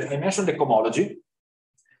is that I mentioned the cohomology,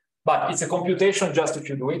 but it's a computation just if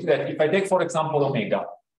you do it. That if I take, for example, omega,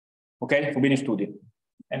 okay, Fubini study,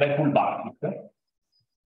 and I pull back it.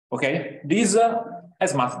 Okay, this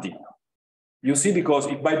has mass d. You see, because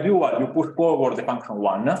if by dual you push forward the function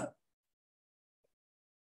 1,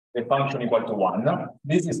 the function equal to 1,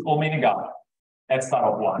 this is omega f star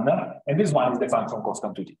of 1, and this one is the function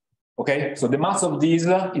constant to d. Okay, so the mass of this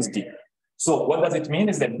is d. So what does it mean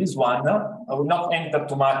is that this one, I will not enter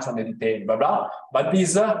too much on the detail, blah, blah, but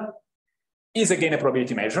this is again a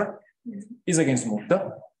probability measure, is again smooth.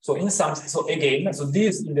 So in some, so again, so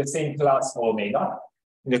this in the same class of omega,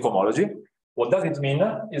 in the cohomology. What does it mean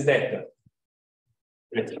is that,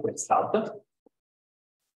 let's start.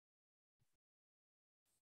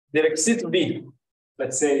 There exists V,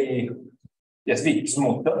 let's say, yes, V,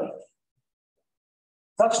 smooth,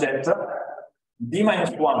 such that D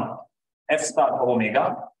minus 1 F star of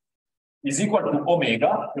omega is equal to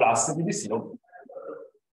omega plus DDC.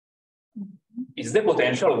 It's the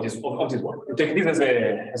potential of this one. You take this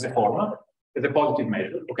as a form, as a positive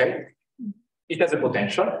measure, okay? It has a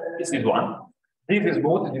potential, it's this one. This is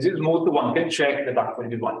smooth, one can check that actually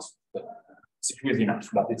this one is easy enough,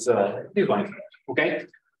 but it's this one is okay?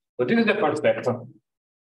 So this is the first vector.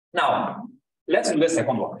 Now, let's do the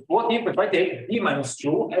second one. What if I take D minus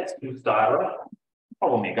 2 F2 star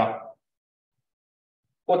of omega?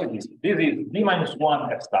 What is this? This is D minus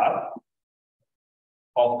 1 F star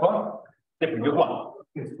of the previous one.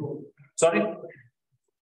 Sorry?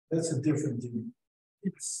 That's a different thing.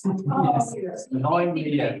 It's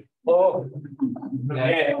annoying. Oh,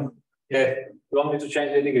 yeah. Yeah, you want me to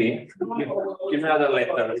change the degree? Give me another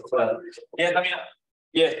letter. Yeah, I mean,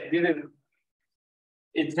 yeah, this is,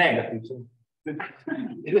 it's negative. So.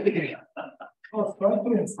 It's a degree. I was trying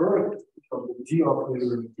to infer the G of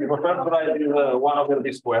the. We prefer to write this 1 over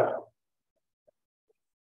d square.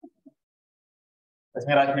 Let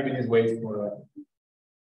me write maybe this way.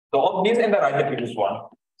 So all this and I write the previous one.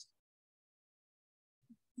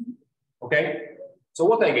 Okay. So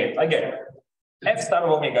what I get? I get f star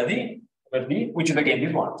of omega d over d, which is again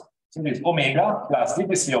this one. So this omega plus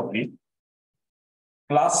dpc of d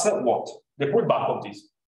plus what? The pullback of this.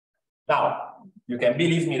 Now, you can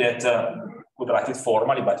believe me that could write it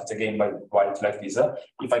formally, but it's again why it's like this.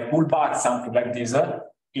 If I pull back something like this,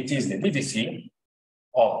 it is the dvc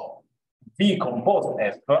of v composed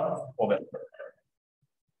f over f.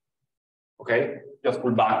 Okay, just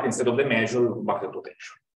pull back instead of the measure, pull back the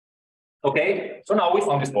potential. Okay, so now we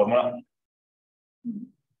found this formula.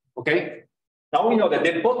 Okay, now we know that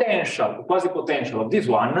the potential, the quasi-potential of this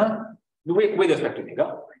one, with respect to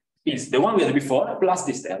omega, is the one we had before plus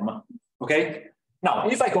this term. Okay, now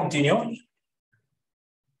if I continue,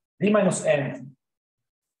 d minus n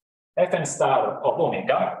fn star of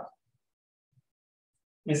omega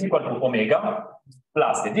is equal to omega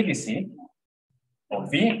plus the dvc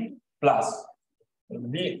of v plus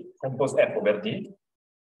v composed f over d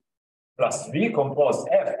plus v composed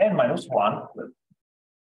f n minus 1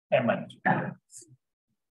 n minus 1.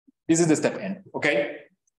 This is the step n, okay?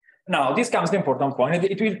 Now, this comes the important point, and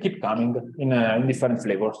it will keep coming in different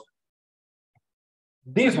flavors.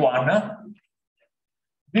 This one,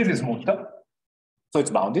 this is smooth, so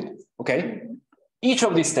it's bounded, okay? Each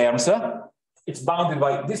of these terms, it's bounded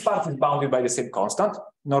by, this part is bounded by the same constant,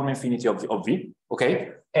 norm infinity of v,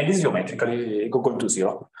 okay? And this is geometrically going to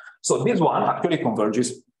 0. So this one actually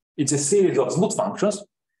converges. It's a series of smooth functions.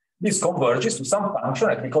 This converges to some function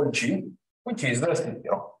that we call g, which is the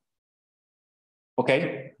 0.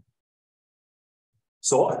 Okay?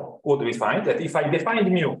 So what do we find? That if I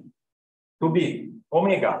define mu to be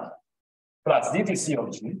omega plus dtc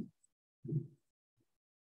of g,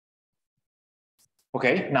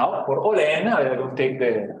 okay, now for all n, I don't take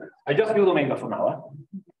the, I just use omega for now.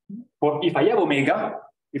 For if I have omega,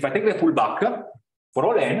 if I take the pullback, for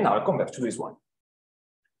all n, now I convert to this one.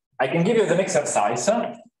 I can give you as an exercise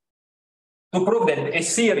to prove that a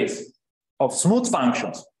series of smooth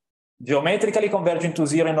functions geometrically converging to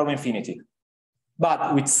 0 in norm infinity,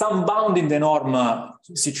 but with some bound in the norm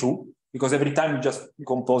C2, because every time you just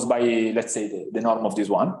compose by, let's say, the norm of this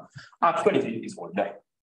one, actually it is all there.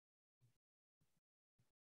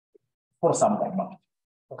 For some time,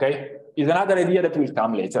 okay? Is another idea that will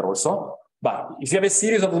come later also, but if you have a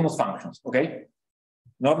series of smooth functions, okay?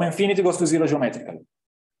 Norm infinity goes to 0 geometrically,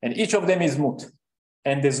 and each of them is smooth,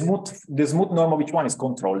 and the smooth norm of each one is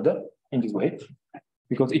controlled in this way,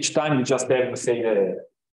 because each time you just have, say,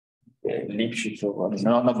 the Lipschitz, or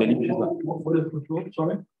not the Lipschitz, but What is control?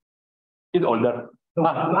 Sorry? it's older.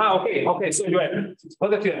 Okay, so you have,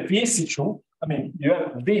 what that you have V C2, I mean, you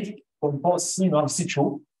have V composed C norm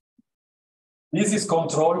C2. This is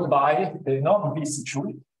controlled by the norm V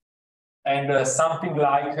C2, and something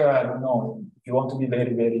like, I don't know, if you want to be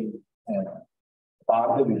very, very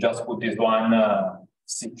hard, you just put this one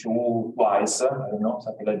C2 twice, I don't know,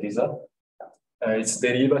 something like this. It's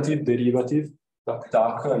derivative,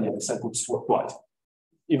 tak, yes, I put twice,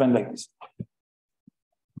 even like this.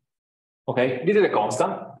 Okay, this is a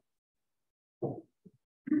constant.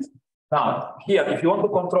 Now, here, if you want to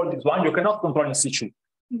control this one, you cannot control in C2,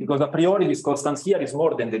 because a priori this constant here is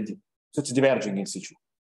more than the D, so it's diverging in C2.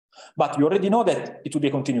 But you already know that it will be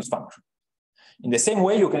a continuous function. In the same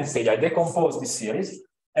way, you can say I decompose this series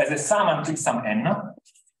as a sum until some n,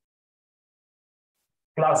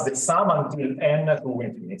 plus the sum until n to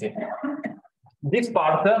infinity. This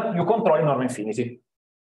part you control in norm infinity,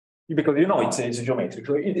 because you know it's geometric,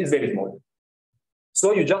 so it is very small.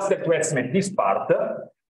 So you just have to estimate this part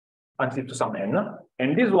until to some n,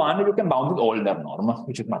 and this one you can bound with older norm,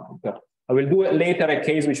 which is much bigger. I will do later a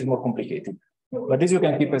case which is more complicated, but this you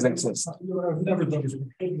can keep as access. I've never done this.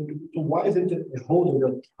 So why is it that a holder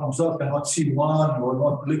that comes up and not C1 or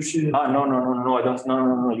not Lipschitz? No, I don't.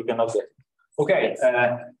 No, you cannot get it. Okay.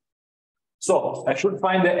 So I should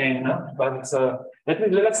find the n, but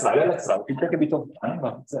let's try. It take a bit of time,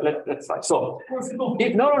 but let's try. So no.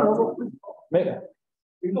 Maybe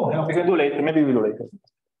we can do later. Maybe we'll do later.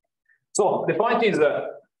 So the point is,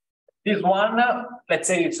 this one, let's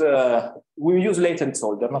say it's we use later. It's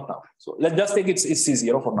older, not now. So let's just take it's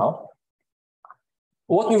C0 for now.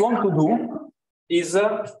 What we want to do is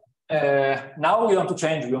now we want to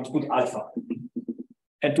change. We want to put alpha.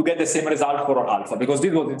 and to get the same result for alpha, because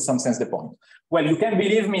this was in some sense the point. Well, you can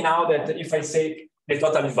believe me now that if I say the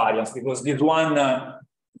total invariance, because this one,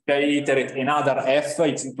 if I iterate another f,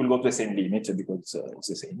 it will go to the same limit because it's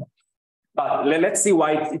the same. But let's see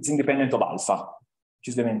why it's independent of alpha, which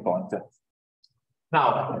is the main point.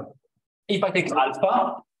 Now, if I take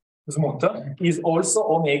alpha, smooth is also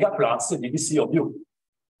omega plus the DDC of u,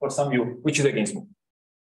 for some u, which is again smooth.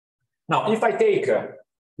 Now, if I take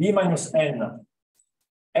d minus n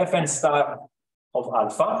fn star of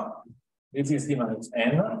alpha, this is d minus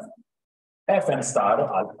n, fn star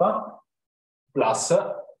alpha plus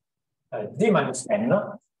d minus n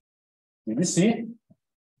DDC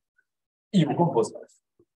u composed alpha.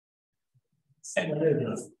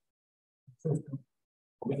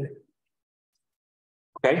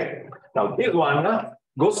 Okay, now this one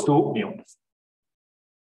goes to mu.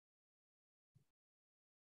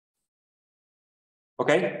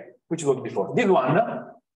 Okay, which was before. This one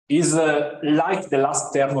is like the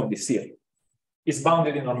last term of this here. It's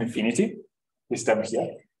bounded in norm infinity, this term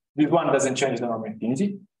here. This one doesn't change the norm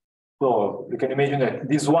infinity. So you can imagine that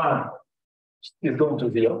this one is going to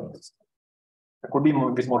 0. It could be a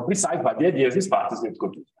bit more precise, but the idea is this part is going to go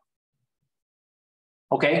to 0.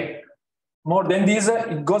 Okay? More than this,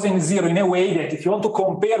 it goes in 0 in a way that if you want to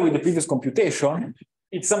compare with the previous computation,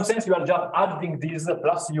 in some sense you are just adding this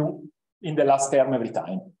plus u in the last term every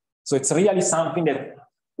time. So it's really something that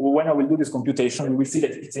when I will do this computation, we will see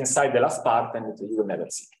that it's inside the last part and you will never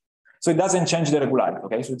see. So it doesn't change the regularity,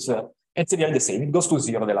 okay? So it's really the same. It goes to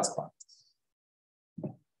 0, the last part.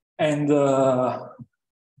 And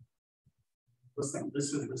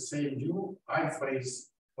this is the same u, alpha is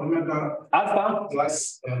omega alpha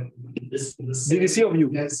plus this DDC of u.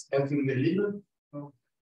 Yes, everything the Lille.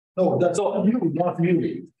 No, that's So you, not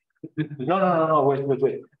mu. No,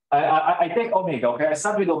 wait. I take omega, okay? I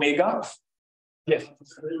start with omega. Yes.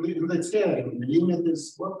 Let's say the limit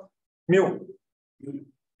is what? Mu.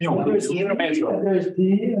 There's Mu. Measure. there's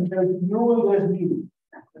d, and there's mu, and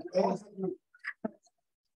there's mu.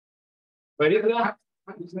 Where is that?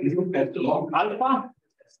 Alpha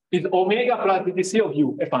is omega plus DDC of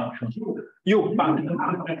u, a function. U function.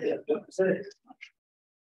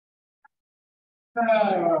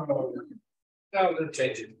 Now let's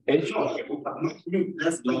change it. H.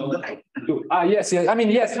 Yes. I mean,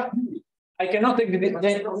 yes. I cannot take the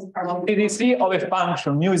DDC of a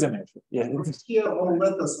function. Mu is a measure. Yes.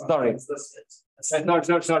 Sorry.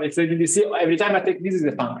 Sorry. It's a DDC. Every time I take this is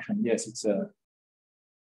a function. Yes, it's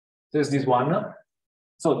there's this one.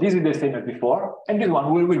 So this is the same as before, and this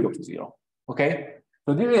one will go to 0. Okay.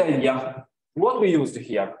 So this is the idea. What we used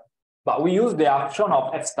here, but we use the action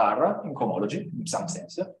of f star in cohomology in some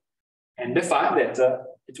sense. And the fact that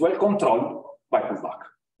it's well controlled by pullback.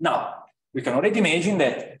 Now, we can already imagine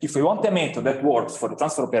that if we want a method that works for the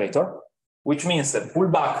transfer operator, which means that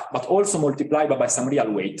pullback, but also multiplied by some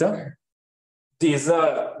real weight, this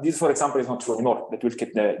for example, is not true anymore, that will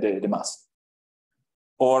keep the mass.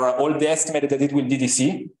 Or all the estimate that it will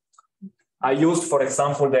DDC. I used, for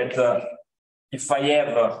example, that if I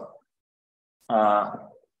have,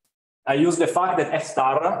 I use the fact that f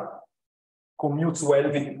star commutes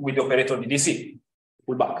well with the operator DDC,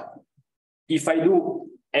 pullback. If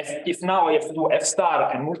now I have to do f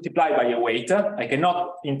star and multiply by a weight, I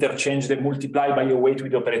cannot interchange the multiply by a weight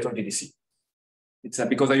with the operator DDC. It's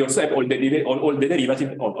because I also have all the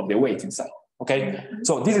derivative of the weight inside. Okay,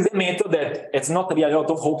 so this is a method that it's not really a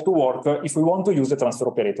lot of hope to work if we want to use the transfer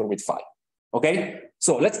operator with phi. Okay,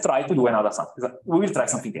 so let's try to do another something. We will try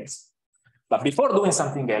something else. But before doing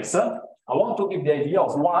something else, I want to give the idea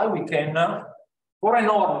of why we can, for a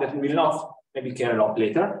norm that we will not maybe care a lot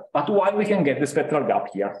later, but why we can get the spectral gap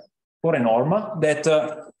here for a norm that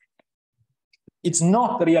it's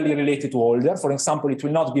not really related to Holder. For example, it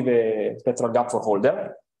will not give a spectral gap for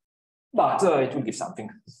Holder, but it will give something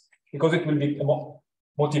because it will be a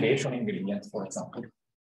motivation ingredient, for example.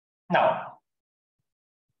 Now,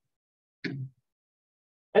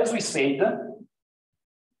 as we said,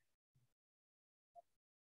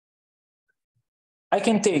 I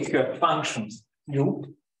can take functions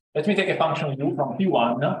u. Let me take a function u from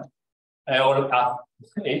P1 or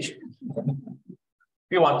H,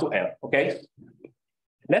 P1 to L, okay?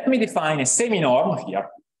 Let me define a semi-norm here.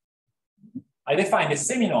 I define a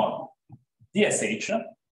semi-norm DSH.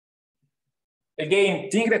 Again,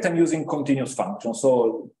 think that I'm using continuous functions,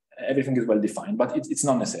 so everything is well defined, but it's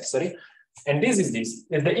not necessary. And this is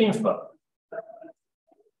the inf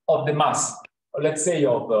of the mass, let's say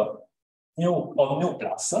of nu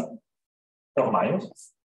plus or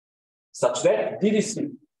minus, such that DDC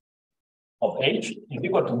of H is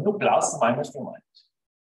equal to nu plus minus nu minus.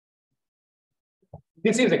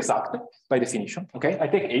 This is exact by definition, okay? I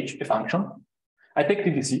take H, a function. I take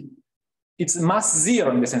TDC. It's mass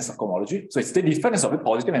 0 in the sense of cohomology. So it's the difference of a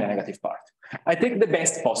positive and a negative part. I take the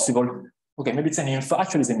best possible. Okay, maybe it's an inf,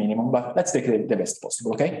 actually it's a minimum, but let's take the best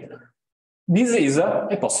possible, okay? This is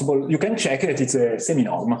a possible, you can check that it's a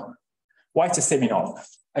semi-norm. Why it's a semi-norm?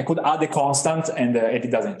 I could add a constant and it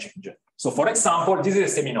doesn't change. So for example, this is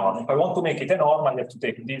a semi-norm. If I want to make it a norm, I have to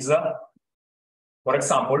take this, for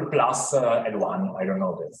example, plus L1, I don't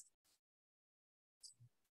know this.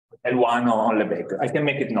 L1 on Lebesgue. I can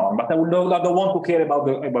make it norm, but I don't want to care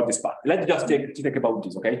about this part. Let's just take about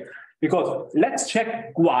this, okay? Because let's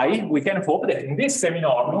check why we can hope that in this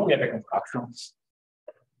semi-norm we have a contraction.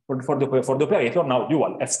 For the operator, now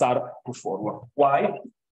dual F star push forward. Why?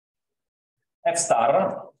 F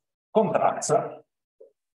star contracts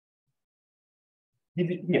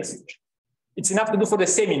DSH. It's enough to do for the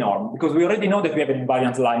semi-norm because we already know that we have an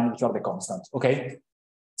invariant line which are the constants, okay?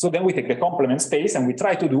 So then we take the complement space and we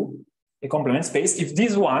try to do a complement space if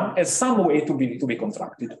this one has some way to be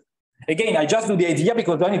contracted. Again, I just do the idea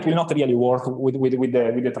because then it will not really work with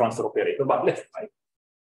the transfer operator, but let's try.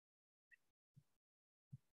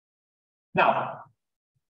 Now,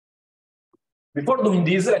 before doing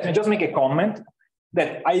this, let me just make a comment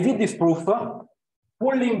that I did this proof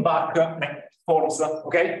pulling back forms,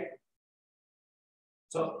 okay?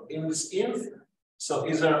 So in this inf, so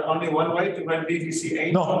is there only one way to write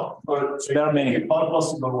BVC8? No, or there are many. All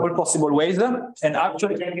possible ways, and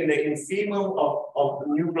actually the infimum of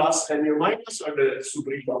mu plus and mu minus, or the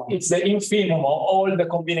supremum? it's the infimum of all the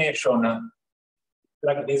combination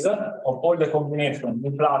like this, of all the combination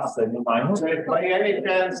mu plus and mu minus. So if by any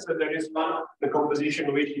chance there is one the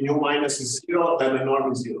composition which mu minus is 0, then the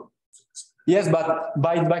norm is 0. Yes, but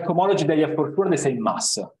by cohomology they have for sure the same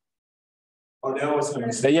mass. Or they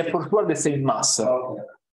have for sure the same mass. Okay.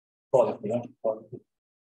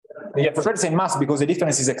 They have for sure the same mass because the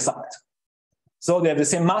difference is exact. So they have the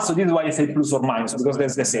same mass, so this is why I say plus or minus, because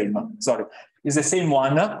that's the same. Sorry, it's the same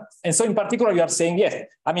one. And so in particular, you are saying, yes,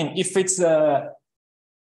 I mean, if it's the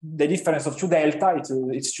difference of 2 delta,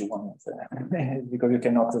 it's 2, because you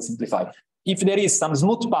cannot simplify. If there is some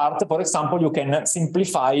smooth part, for example, you can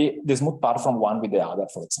simplify the smooth part from one with the other,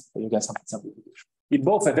 for example. You can simplify. If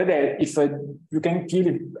both have a delta, if you can kill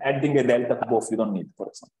it adding a delta to both, you don't need, for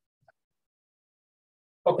example.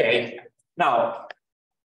 Okay, now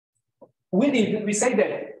we say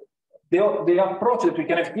that the approach that we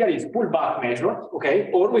can have here is pull back measure, okay,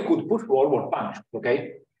 or we could push forward function,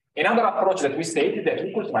 okay. Another approach that we state is that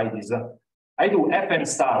we could try this. I do fn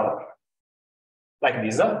star like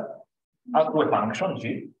this, out to a function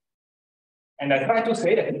g, and I try to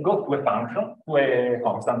say that it goes to a function, to a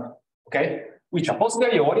constant, okay, which a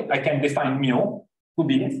posteriori I can define mu to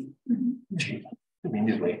be g, to be in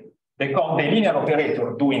this way. The linear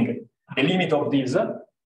operator doing the limit of this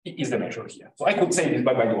is the measure here. So I could say this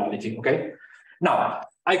by duality, okay? Now,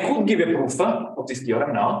 I could give a proof of this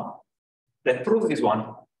theorem now that proves this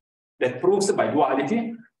one, that proves by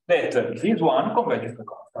duality that this one converges to a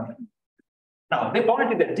constant. Now, the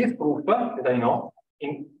point is that this proof that I know,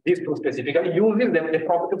 in this proof specifically, uses the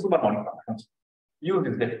property of subharmonic functions.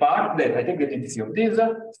 Uses the fact that I take the TDC of this,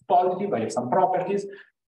 it's positive, I have some properties,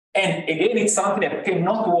 and again, it's something that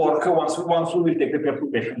cannot work once we will take the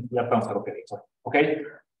perturbation to the transfer operator, okay?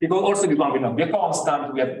 Because also this one will not be a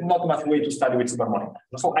constant, we have not much way to study with subharmonic.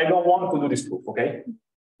 So I don't want to do this proof, okay?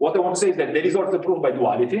 What I want to say is that there is also proof by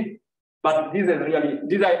duality, but this is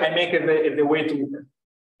really, I make as a way to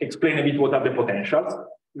explain a bit what are the potentials,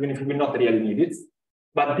 even if we will not really need it.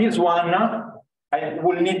 But this one, I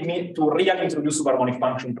will need me to really introduce subharmonic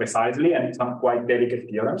function precisely and some quite delicate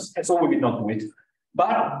theorems, and so we will not do it.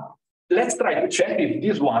 But let's try to check if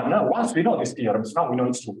this one, once we know these theorems, now we know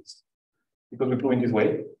its truths, because we prove in this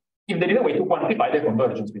way, if there is a way to quantify the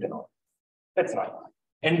convergence with the norm. That's right.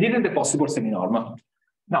 And this is the possible semi-norm.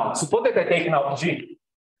 Now, suppose that I take now G,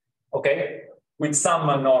 okay, with some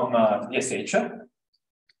norm DSH.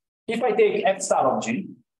 If I take F star of G,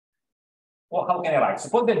 well, how can I write?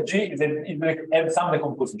 Suppose that G has some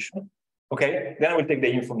decomposition. Okay, then I will take the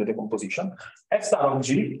inf from the decomposition. F star of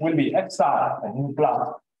G will be F star and mu plus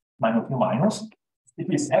minus mu minus.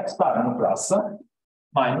 It is F star mu plus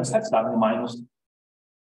minus F star mu minus.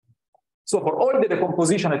 So for all the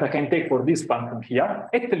decomposition that I can take for this function here,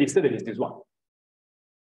 at least there is this one.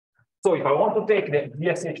 So if I want to take the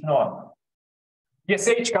DSH norm,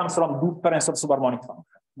 DSH comes from difference of subharmonic function,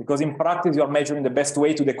 because in practice you are measuring the best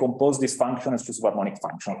way to decompose this function as to subharmonic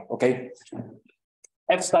function. Okay,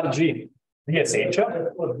 F star G DSH.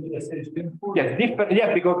 Yes, different.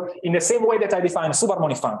 Yeah, because in the same way that I define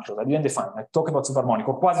subharmonic functions, I didn't define. I talk about subharmonic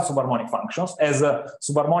or quasi-subharmonic functions as a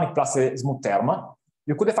subharmonic plus a smooth term.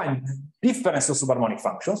 You could define difference of subharmonic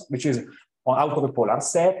functions, which is out of a polar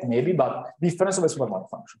set, maybe, but difference of a subharmonic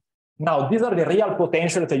function. Now, these are the real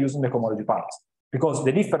potential that I use in the cohomology part, because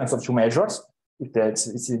the difference of two measures, if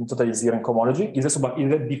it's in totally zero in cohomology, is a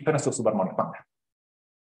difference of subharmonic function.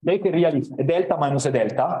 Take really a delta minus a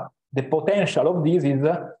delta. The potential of this is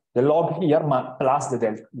the log here plus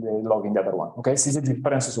the log in the other one. Okay, so this is the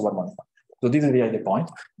difference of subharmonic function. So this is really the point.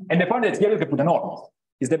 And the point that here you can put a norm.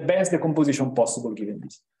 Is the best decomposition possible given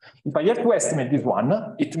this. If I have to estimate this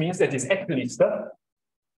one, it means that it's at least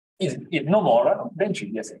is no more than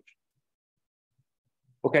GDSH.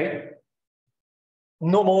 Okay?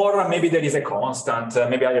 No more, maybe there is a constant,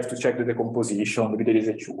 maybe I have to check the decomposition, maybe there is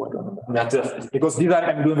a 2, I don't know. That, because these are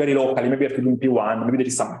I'm doing very locally, maybe I have to do in P1, maybe there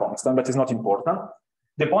is some constant, but it's not important.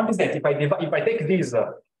 The point is that if I take this,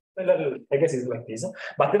 I guess it's like this,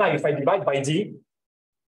 but then if I divide by D,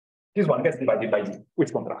 this one gets divided by D,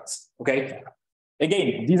 which contracts. Okay.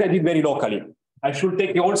 Again, this I did very locally. I should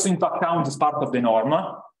take also into account as part of the norm,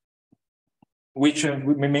 which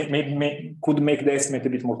could make the estimate a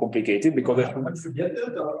bit more complicated because yes,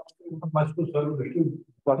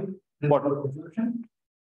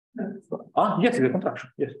 it's a contraction.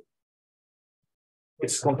 Yes,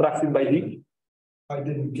 it's contracted by D. I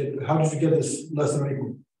didn't get. How did you get this less than or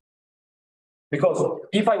equal? Because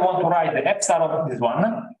if I want to write the f star of this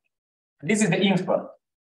one. This is the inf on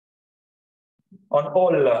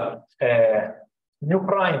all nu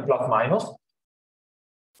prime plus minus,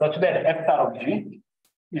 such that f star of G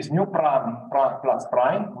is nu prime plus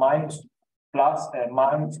prime minus plus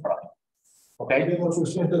minus prime. Okay? You also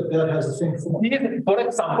assume that that has the same form. For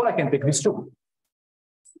example, I can take these two.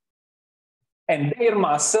 And their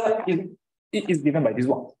mass is given by this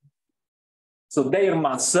one. So their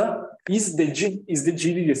mass is the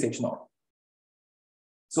GDSH norm.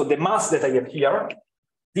 So the mass that I have here,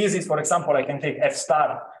 this is, for example, I can take f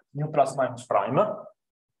star nu plus minus prime.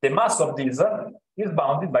 The mass of this is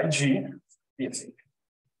bounded by G DSH.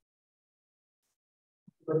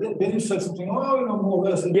 But then you said something, oh, you know, more or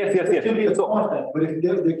less. Yes. It can be a constant, but if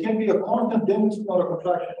there can be a constant, then it's not a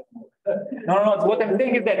contraction. No. What I'm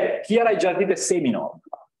saying is that here I just did the semi-norm.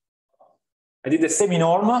 I did the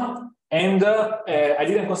semi-norm, and I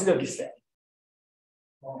didn't consider this step.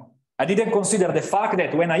 I didn't consider the fact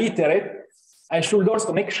that when I iterate, I should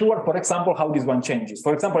also make sure, for example, how this one changes.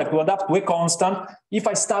 For example, I could adapt to a constant. If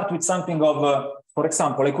I start with something of, for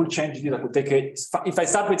example, I could change this. I could take if I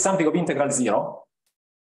start with something of integral 0,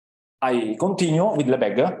 I continue with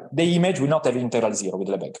Lebesgue. The image will not have integral 0 with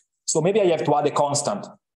Lebesgue. So maybe I have to add a constant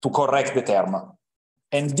to correct the term.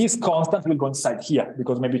 And this constant will go inside here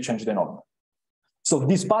because maybe change the norm. So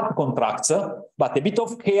this part contracts, but a bit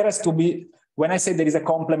of care has to be. When I say there is a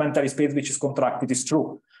complementary space which is contracted, it's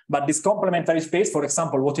true. But this complementary space, for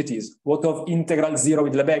example, what it is, what of integral 0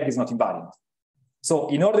 with Lebesgue is not invariant. So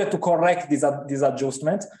in order to correct this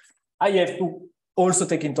adjustment, I have to also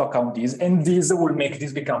take into account this, and this will make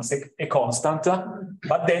this become a constant,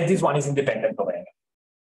 but then this one is independent of n.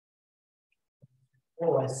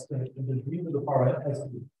 Oh, I see. The power.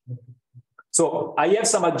 So I have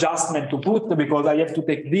some adjustment to put because I have to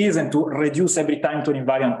take this and to reduce every time to an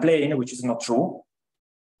invariant plane, which is not true.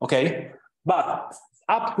 Okay, but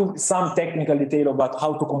up to some technical detail about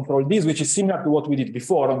how to control this, which is similar to what we did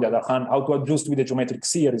before, on the other hand, how to adjust with the geometric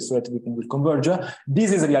series so that everything will converge.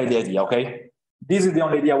 This is really the idea, okay? This is the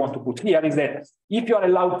only idea I want to put here, is that if you are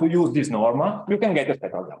allowed to use this norm, you can get a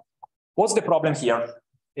spectral graph. What's the problem here?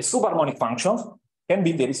 A subharmonic function can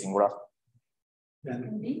be very singular.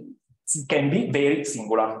 It can be very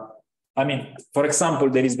singular. I mean, for example,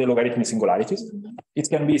 there is the logarithmic singularities. It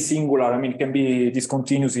can be singular, I mean, it can be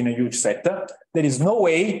discontinuous in a huge set. There is no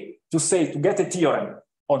way to say, to get a theorem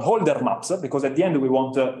on Holder maps, because at the end we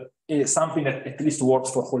want something that at least works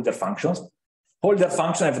for Holder functions. Holder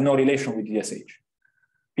functions have no relation with DSH.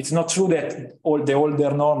 It's not true that all the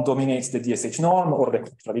Holder norm dominates the DSH norm or the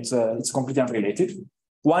contrary. It's completely unrelated.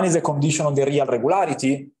 One is a condition on the real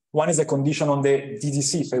regularity. One is a condition on the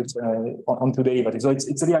DDC, so it's on two derivatives. So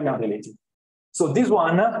it's really unrelated. So this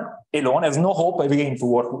one alone has no hope again to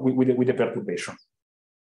work with the perturbation.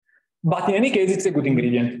 But in any case, it's a good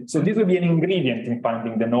ingredient. So this will be an ingredient in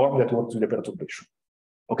finding the norm that works with the perturbation.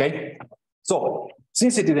 Okay? So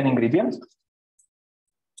since it is an ingredient,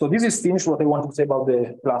 so this is finished what I want to say about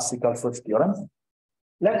the classical first theorem.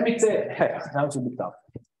 Let me say, now it's a bit tough.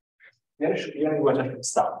 Here we're going to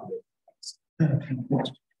start.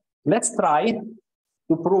 Let's try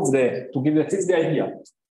to prove to give at least the idea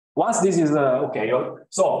Once this is okay,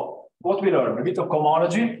 so what we learned, a bit of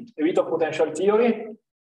cohomology, a bit of potential theory,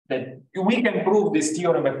 that we can prove this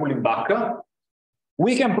theorem by pulling back.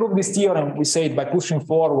 We can prove this theorem, we say it by pushing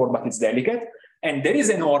forward, but it's delicate. And there is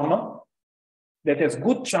a norm that has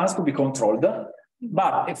good chance to be controlled,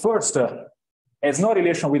 but at first has no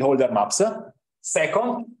relation with Holder maps.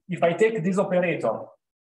 Second, if I take this operator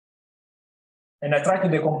and I try to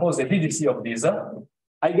decompose the PDC of this,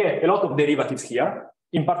 I get a lot of derivatives here,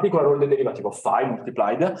 in particular all the derivative of phi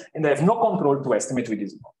multiplied, and I have no control to estimate with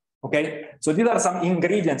this. Okay, so these are some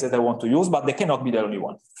ingredients that I want to use, but they cannot be the only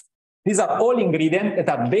one. These are all ingredients that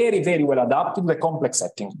are very, very well adapted to the complex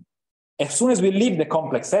setting. As soon as we leave the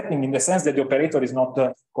complex setting, in the sense that the operator is not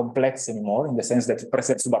complex anymore, in the sense that it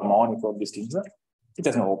presets subharmonic or these things, it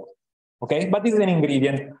has no hope. Okay, but this is an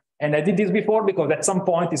ingredient. And I did this before because at some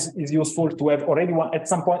point it's useful to have already one, at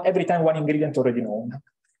some point, every time one ingredient already known,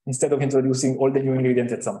 instead of introducing all the new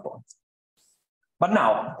ingredients at some point. But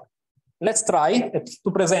now, let's try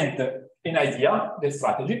to present an idea, the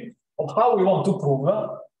strategy, of how we want to prove.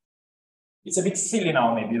 It's a bit silly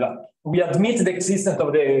now, maybe, but we admit the existence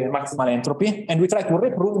of the maximal entropy, and we try to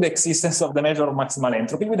reprove the existence of the measure of maximal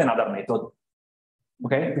entropy with another method.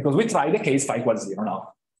 Okay, because we try the case phi equals 0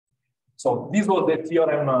 now. So this was the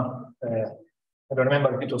theorem, I don't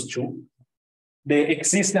remember if it was 2. The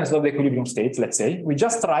existence of the equilibrium states, let's say, we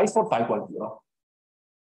just try for phi equals 0.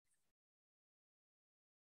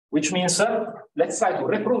 Which means, let's try to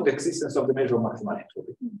reprove the existence of the measure of maximal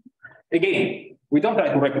entropy. Again, we don't try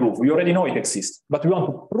to reprove, we already know it exists, but we want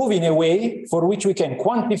to prove in a way for which we can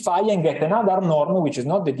quantify and get another norm, which is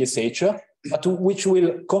not the DSH, but which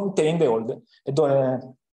will contain the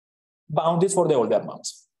boundaries for the older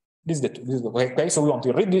maps. This is okay. So we want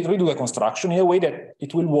to redo the construction in a way that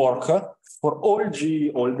it will work for all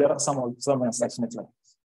G older, some estimates like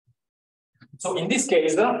this. So in this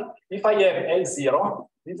case, if I have L0,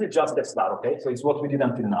 this is just F star, okay? So it's what we did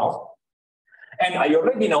until now. And I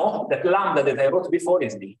already know that lambda that I wrote before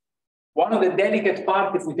is D. One of the delicate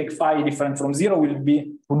parts, if we take phi different from 0, will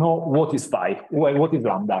be to know what is phi, what is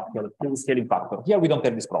lambda, the scaling factor. Here we don't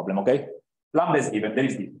have this problem, okay? Lambda is given, there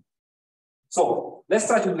is D. So let's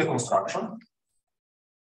try to do the construction.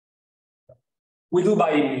 We do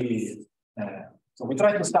by, so we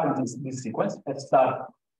try to start this sequence. Let's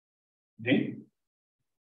start G,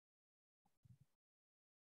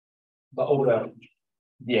 the over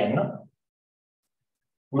Dn.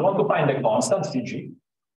 We want to find the constant Cg.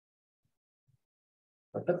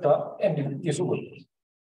 And this will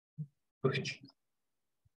go.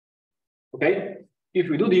 Okay? If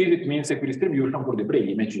we do this, it means equidistribution for the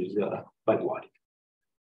pre-image is by duality.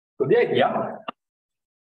 So the idea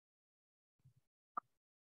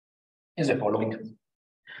is the following.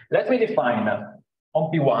 Let me define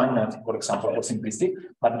on P1, for example, for simplicity,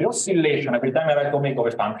 but the oscillation every time I write omega of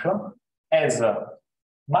a function as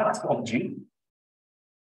max of G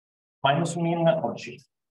minus min of G.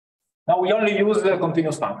 Now we only use the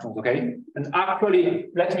continuous functions, okay? And actually,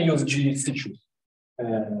 let me use GC2.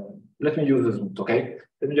 Let me use this root, okay?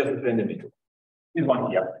 Let me just explain the method. This one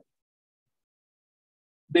here.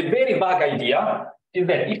 The very vague idea is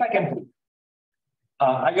that if I can put,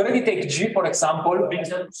 I already take G, for example.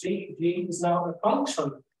 G is now a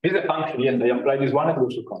function. It's a function, yes, I apply this one and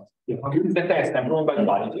also constant. If I use the test, I'm proving by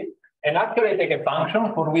duality. And actually, I take a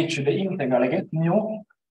function for which the integral I get mu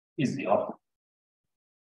is 0.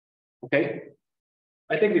 Okay?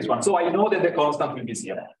 I take this one. So I know that the constant will be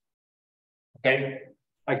 0. Okay?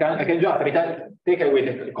 I can just take away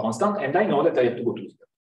the constant, and I know that I have to go to 0.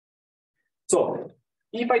 So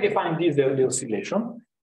if I define this the oscillation,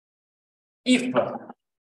 if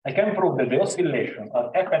I can prove that the oscillation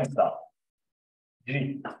of Fn star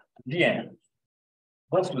G Dn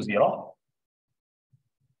goes to 0,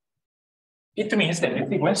 it means that the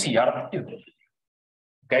sequence here is 0.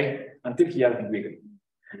 Okay? Until here we agree.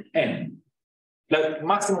 And like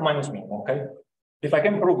maximum minus minimum, okay? If I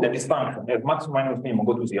can prove that this function has maximum minus minimum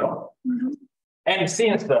go to 0, and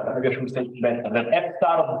since maybe I should say better that F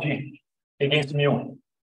star of G against mu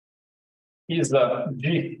is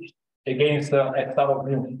G against F star of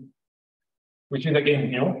mu, which is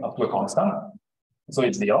against mu up to a constant, so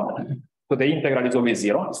it's 0. So the integral is always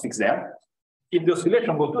 0, it's fixed there. If the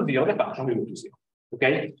oscillation goes to 0, the function will go to 0.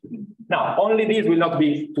 Okay? Now, only this will not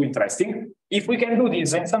be too interesting if we can do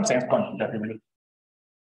this in some sense quantitatively.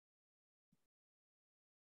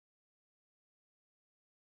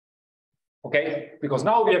 Okay? Because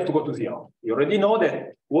now we have to go to 0. We already know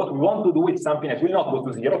that what we want to do is something that will not go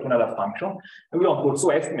to 0 to another function, and we want to also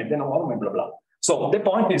estimate the norm and blah blah. So the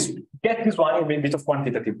point is get this one in a bit of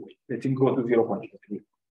quantitative way. Let it go to 0 quantitatively.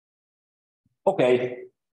 Okay.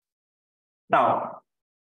 Now,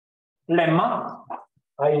 lemma,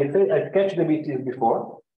 I sketched a bit this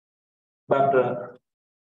before, but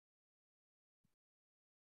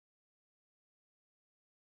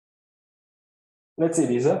let's see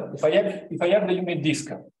this. If I have the unit disk,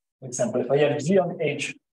 for example, if I have G on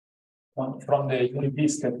H from the unit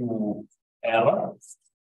disk to R,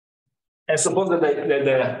 and suppose that I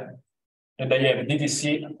have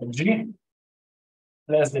DDC of G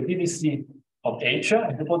plus the DDC of H,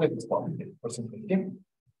 and suppose that it's positive for simplicity.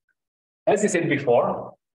 As I said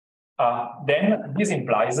before, then this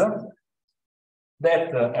implies that,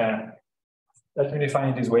 let me define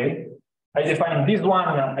it this way. I define this one,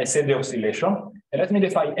 I said the oscillation, and let me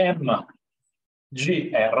define M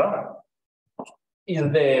GR is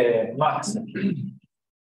the max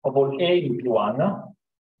of all A in P1,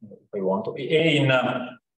 if I want to. A in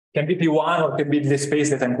can be P1 or can be the space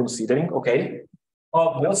that I'm considering, okay,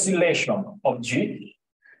 of the oscillation of G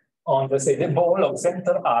on, let's say, the ball of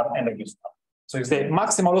center R and radius R. So it's the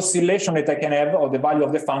maximal oscillation that I can have of the value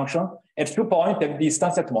of the function at 2 points at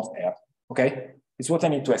distance at most R, okay? It's what I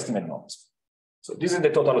need to estimate noise. So this is the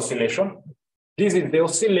total oscillation. This is the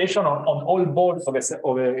oscillation on all balls of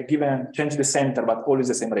a given, change the center, but always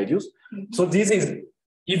the same radius. So this is,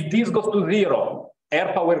 if this goes to 0,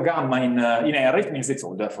 R power gamma in R, it means it's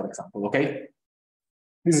older, for example, okay?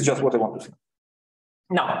 This is just what I want to say.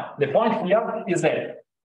 Now, the point here is that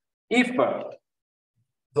if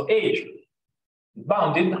the H is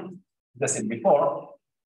bounded, as I said before,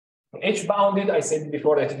 H bounded, I said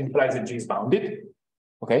before that it implies that G is bounded,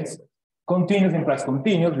 okay? Continuous implies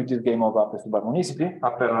continuous, which is game of upper subharmonicity,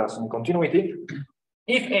 upper some continuity.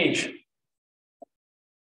 If H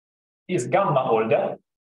is gamma older,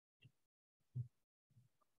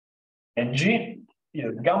 and G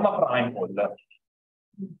is gamma prime older.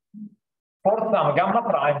 For some gamma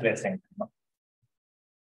prime less than gamma.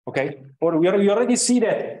 Okay? Or we already see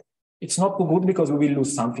that it's not too good because we will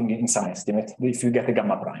lose something in some estimate if you get a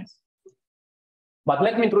gamma prime. But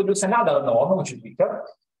let me introduce another norm, which is weaker.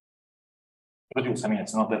 I mean,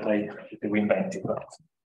 it's not that we invent it, but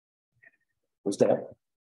it was there.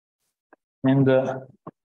 And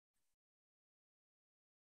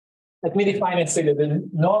let me define and say that the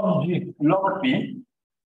norm G log P,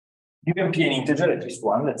 given P an integer, at least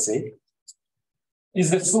one, let's say,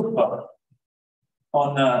 is the super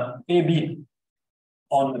on AB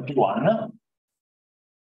on P1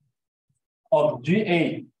 of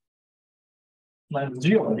GA minus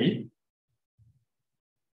G of B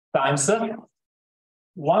times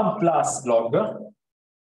 1 plus log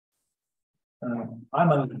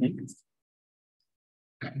I'm on B.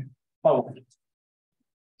 Oh.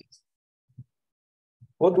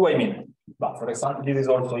 What do I mean? But for example, this is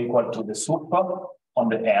also equal to the super on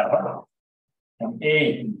the R and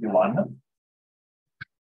A in P1.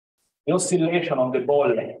 The oscillation on the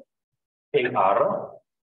ball AR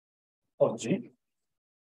of G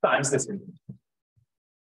times the same.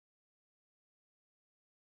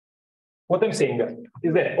 What I'm saying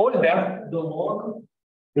is that all there, the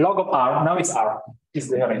log of R, now it's R, is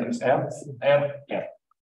the radius R.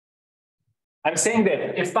 I'm saying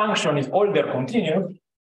that a function is older continuous.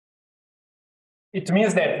 It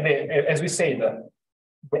means that, as we said,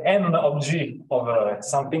 the M of G of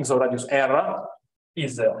something so radius R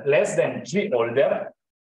is less than G older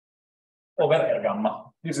over R gamma.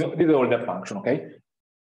 This is the older function, okay?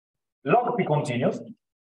 Log P continuous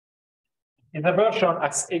is a version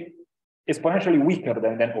exponentially weaker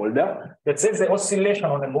than older that says the oscillation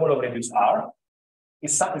on the ball of radius R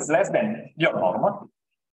is less than your norm.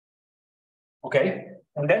 Okay?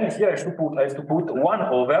 And then here I have to put 1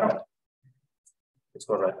 over, it's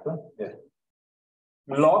correct, yeah,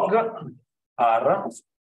 log R,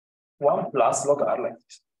 1 plus log R like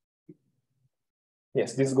this.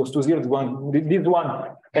 Yes, this goes to 0, this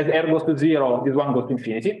one, as R goes to 0, this one goes to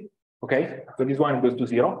infinity. Okay, so this one goes to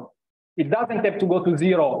 0. It doesn't have to go to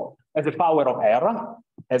 0 as a power of R,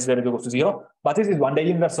 as the value goes to 0, but this is one, the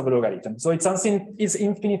inverse of a logarithm. So it's something is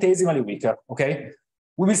infinitesimally weaker. Okay,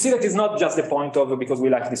 we will see that it's not just the point of because we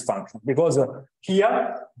like this function, because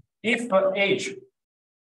here, if H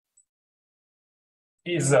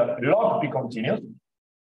is log P continuous,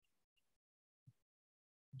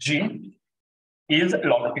 G is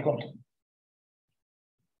log P continuous.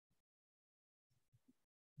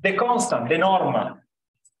 The constant, the norm,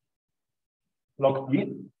 log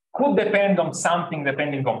P, could depend on something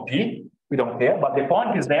depending on P. We don't care, but the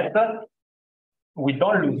point is that we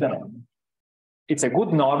don't lose the norm. It's a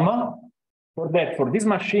good norm for that. For this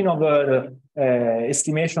machine of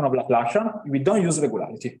estimation of Laplacian, we don't use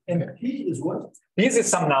regularity. And P is what? This is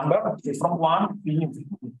some number from 1 to infinity.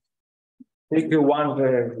 Take one,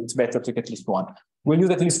 it's better to take at least one. We'll use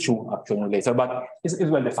at least two actually later, but it's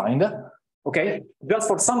well defined. Okay, just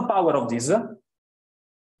for some power of this,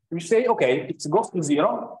 we say, okay, it goes to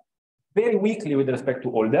 0 very weakly with respect to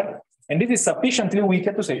order, and this is sufficiently weak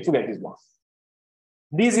to say to get this one.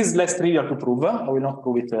 This is less trivial to prove. I will not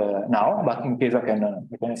prove it now, but in case I can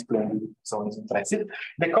explain it, so it's interested.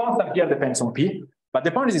 The constant here depends on P, but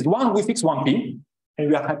the point is we fix one P, and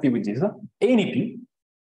we are happy with this. Any P,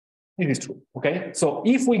 this is true, okay? So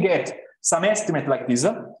if we get some estimate like this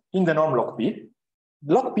in the norm log P,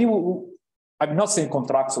 I'm not saying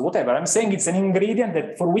contracts or whatever, I'm saying it's an ingredient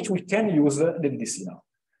that for which we can use the DC now.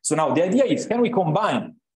 So now the idea is, can we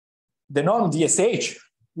combine the norm DSH,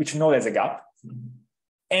 which we know there's a gap,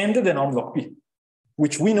 and the norm log P,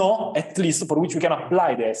 which we know at least for which we can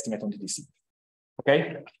apply the estimate on the DC.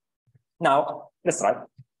 Okay? Now, let's try.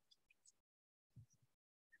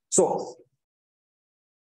 So,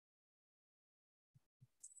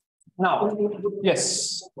 now,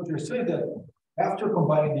 yes. What you're saying that after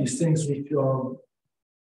combining these things which are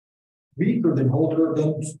weaker than Holder,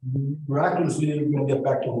 then miraculously you're going to get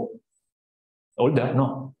back to Holder. Holder,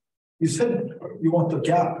 no. You said you want the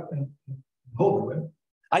gap in Holder,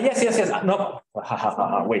 right? Yes. No.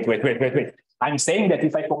 Wait. I'm saying that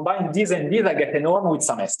if I combine this and this, I get a norm with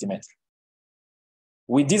some estimate.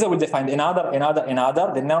 With this, I will define another.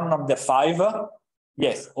 The norm number 5,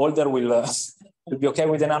 yes, Holder will be okay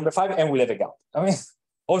with the number 5 and we'll have a gap. I mean,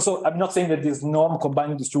 also, I'm not saying that this norm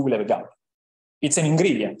combining these two will have a gap. It's an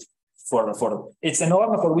ingredient it's a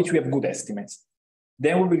norm for which we have good estimates.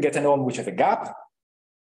 Then we will get a norm which has a gap.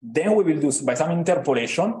 Then we will do, by some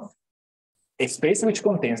interpolation, a space which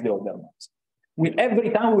contains the order norms. Every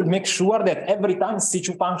time we'll make sure that every time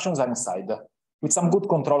C2 functions are inside with some good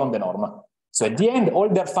control on the norm. So at the end, all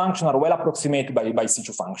their functions are well approximated by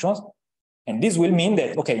C2 functions. And this will mean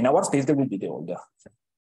that, okay, in our space, there will be the order.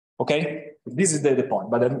 Okay, this is the point,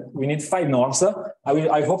 but we need 5 norms.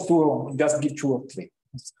 I hope to just give 2 or 3.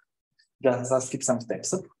 Just skip some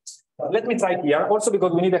steps. Let me try here, also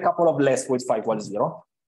because we need a couple of less with 5 while 0.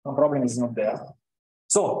 No problem is not there.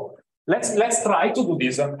 So let's try to do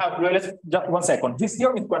this. Just 1 second. This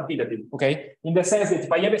theorem is quantitative, okay? In the sense that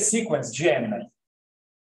if I have a sequence Gn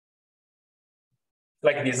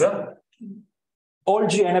like this, all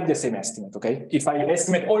Gn have the same estimate, okay? If I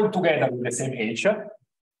estimate all together with the same H,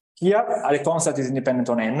 here the constant is independent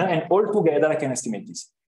on n, and all together I can estimate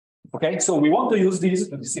this. Okay, so we want to use this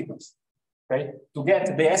to the sequence. Okay, to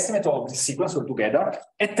get the estimate of the sequence altogether,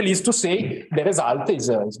 at least to say the result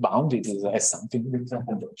is bounded, has something with some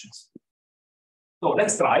convergence. So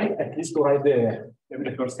let's try at least to write the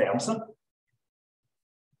first terms.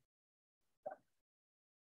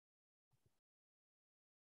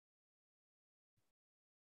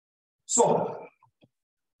 So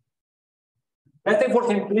let's take for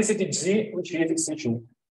simplicity G, which is C2.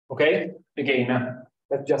 Okay, again,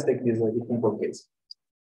 let's just take this simple case.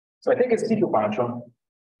 So I take a C2 function.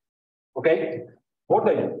 Okay, what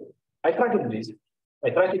I do? I try to do this.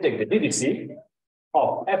 I try to take the DDC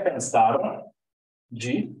of Fn star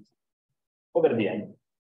G over Dn.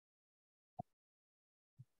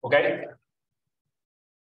 Okay,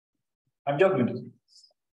 I'm just doing this.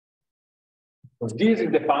 So this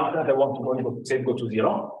is the function that I want to go to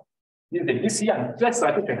 0. This is the DC, and let's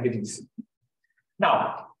try to check the DC.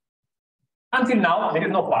 Now, until now, there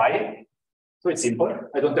is no phi, so it's simple.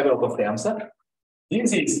 I don't have a lot of terms.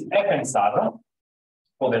 This is Fn star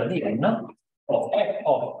over Dn of F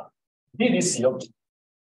of DDC of G.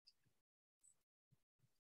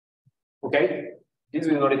 Okay, this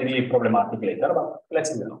will already be problematic later, but let's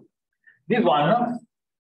do it now. This one,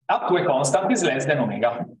 up to a constant, is less than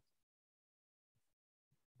omega.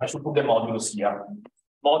 I should put the modulus here.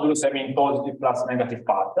 Modulus, I mean positive plus negative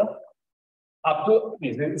part. Up to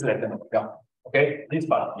this is less than omega. Okay, this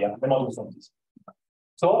part here, the modulus of this.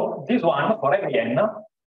 So this one for every n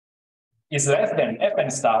is less than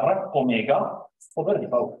Fn star omega over d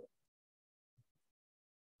power.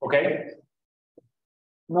 Okay?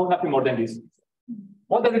 No, nothing more than this.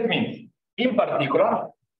 What does it mean? In particular,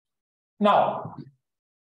 now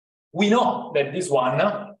we know that this one.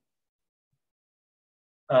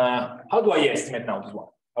 How do I estimate now this one?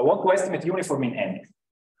 I want to estimate uniform in n.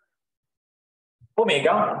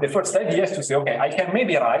 Omega, the first idea is to say, okay, I can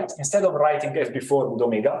maybe write, instead of writing as before with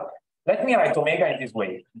omega, let me write omega in this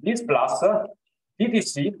way. This plus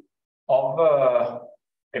DDC of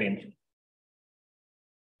green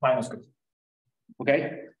minus green.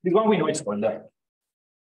 Okay? This one we know it's order.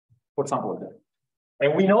 For some order.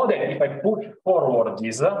 And we know that if I push forward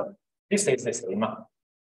this stays the same.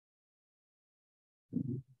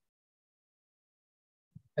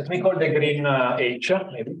 Let me call the green H,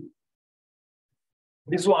 maybe.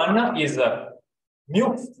 This one is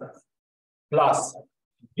mu plus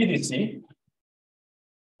BDC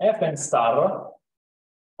Fn star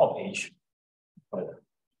of H.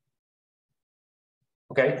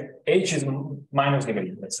 Okay, H is minus the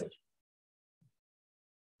green, let's say.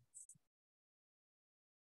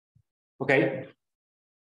 Okay.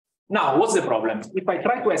 Now, what's the problem? If I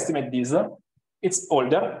try to estimate this, it's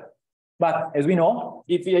older. But as we know,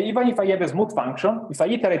 even if I have a smooth function, if I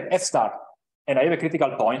iterate f star and I have a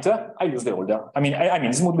critical point, I lose the older. I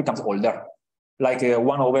mean, smooth becomes older, like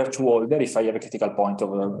 1/2 older if I have a critical point of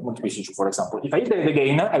multiplicity, for example. If I iterate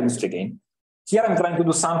again, I lose it again. Here I'm trying to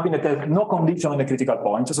do something that has no condition on the critical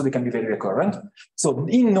point, so they can be very recurrent. So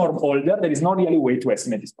in norm older, there is no really way to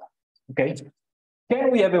estimate this part. Okay.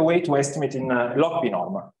 Can we have a way to estimate in log P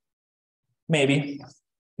norm? Maybe,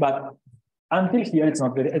 but until here it's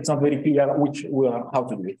not very clear how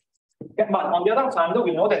to do it. Okay, but on the other hand,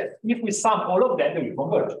 we know that if we sum all of them, they will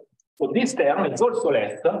converge. So this term is also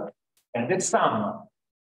left, and the sum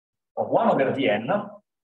of 1/n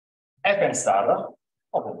Fn star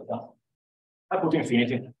of omega. I put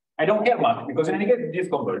infinity. I don't care much because in any case this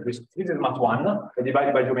converges. This is math 1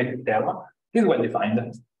 divided by geometric term. This is well defined.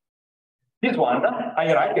 This one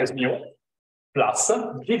I write as mu plus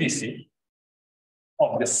GDC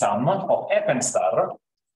of the sum of Fn star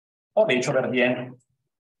of H/n.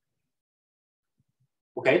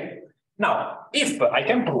 Okay. Now, if I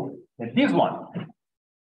can prove that this one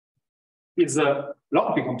is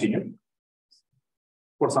log P continued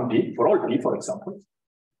for some P, for all P, for example,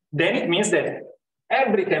 then it means that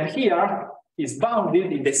every term here is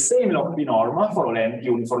bounded in the same log P norm for all n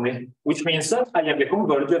uniformly, which means I have the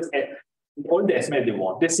convergence at all the estimate they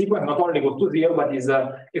want. The sequence not only goes to 0, but is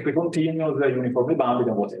equicontinuous, uniformly bounded,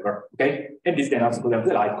 and whatever. Okay, and this then also could have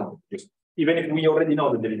the light converges, even if we already know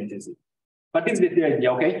that the limit is 0. But this is the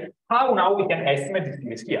idea. Okay, how now we can estimate this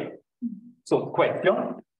series here? So question: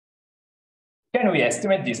 can we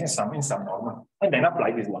estimate this in some norm, and then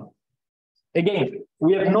apply this one? Again,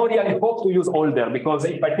 we have no really hope to use older because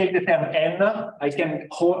if I take the term n, I can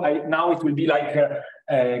now it will be like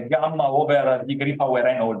gamma over degree power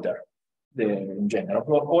n older. In general,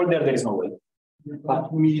 older there is no way. But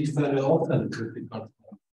we meet very often critical.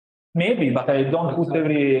 Maybe, but I don't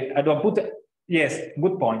put. Yes,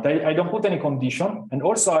 good point. I don't put any condition, and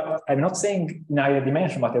also I'm not saying in higher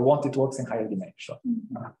dimension, but I want it to work in higher dimension.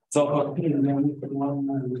 So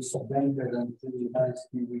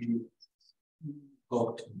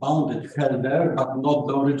got bounded there, but not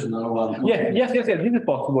the original one. Yes. This is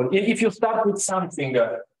possible. If you start with something,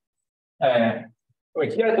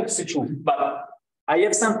 here I took C2, but I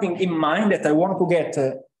have something in mind that I want to get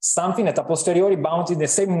something that a posteriori bounds in the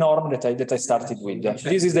same norm that I started with.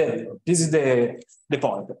 This is the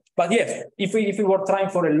point. But yes, if we were trying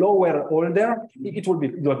for a lower order, it would be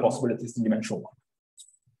possible at least in dimension 1.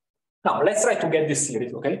 Now let's try to get this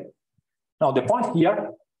series. Okay. Now the point here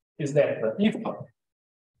is that if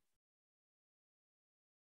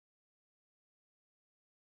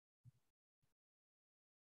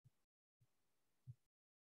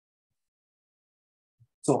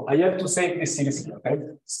so I have to say this series here, okay?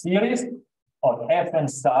 Series of Fn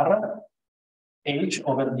star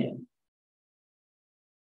H/n.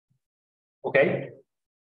 Okay?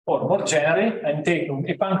 Or more generally, I'm taking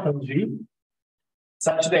a function G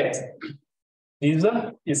such that this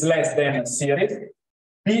is less than series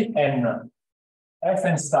Pn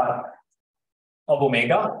Fn star of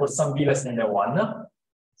omega for some b less than 1.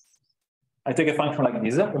 I take a function like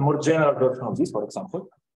this, a more general version of this, for example.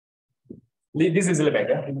 This is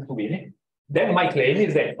Lebesgue, then my claim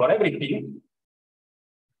is that for every P,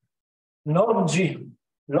 norm G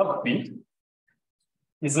log P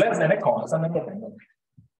is less than a constant independent.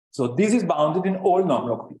 So this is bounded in all norm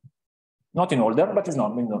log P. Not in order, but it's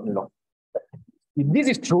not in log. If this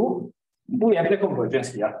is true, we have the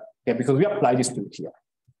convergence here, okay, because we apply this to it here.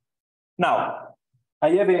 Now, I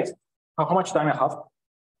have how much time I have?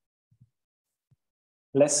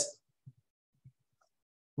 Less?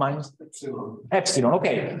 Minus epsilon.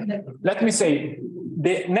 Okay. Let me say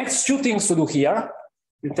the next two things to do here.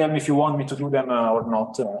 You tell me if you want me to do them or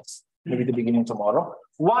not. Maybe the beginning tomorrow.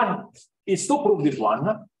 One is to prove this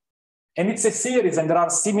one, and it's a series, and there are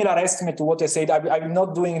similar estimates to what I said. I'm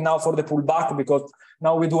not doing now for the pullback because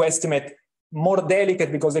now we do estimate more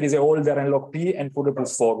delicate because there is a older and log P and for the pull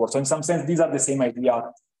forward. So in some sense, these are the same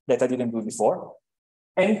idea that I didn't do before.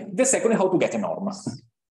 And the second is how to get a norm.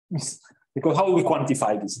 Because how do we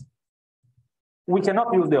quantify this? We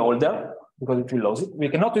cannot use the older because it will lose it. We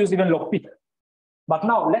cannot use even log P. But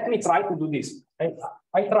now let me try to do this.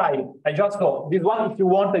 I just go, this one, if you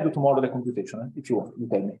want, I do tomorrow the computation, if you want, you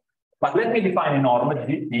tell me. But let me define a norm,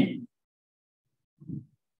 dt,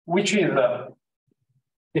 which is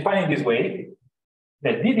defined in this way,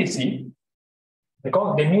 that ddc,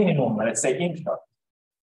 the minimum, let's say, integral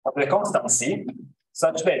of the constant c,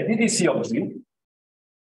 such that ddc of g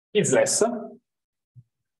is less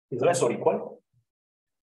or equal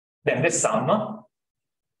than the sum.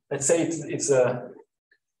 Let's say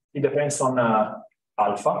it depends on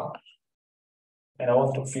alpha, and I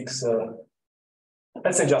want to fix,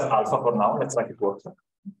 let's say just alpha for now, let's make it work.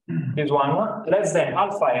 This one, less than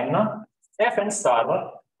alpha n, fn star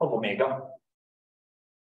of omega,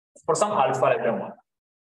 for some alpha less than 1.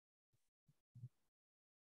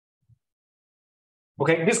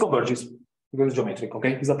 Okay, this converges because it's geometric,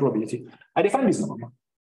 okay? It's a probability. I define this norm.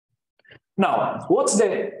 Now,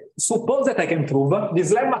 suppose that I can prove,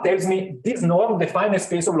 this lemma tells me this norm defines a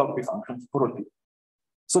space of log p functions for all p.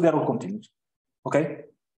 So they are all continuous, okay?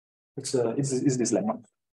 It's this lemma.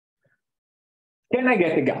 Can I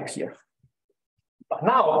get a gap here? But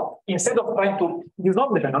now, instead of trying to, this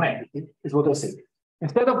not depend on f, is what I say.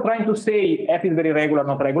 Instead of trying to say f is very regular,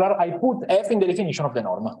 not regular, I put f in the definition of the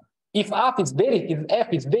norm. If f is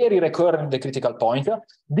very recurrent at the critical point,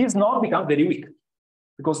 this norm becomes very weak,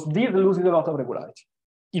 because this loses a lot of regularity.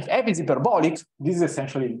 If f is hyperbolic, this is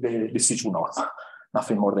essentially the C2 norm,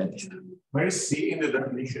 nothing more than this. Where is C in the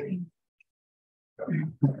definition?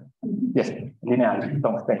 Yes, linearity.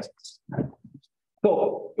 Thomas, thanks.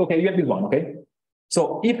 So, okay, you have this one, okay?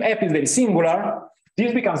 So if f is very singular,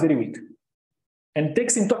 this becomes very weak and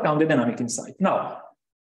takes into account the dynamic inside. Now,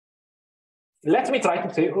 let me try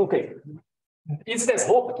to say, okay, is there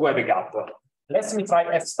hope to have a gap? Let me try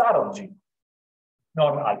f star of g,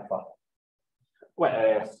 norm alpha.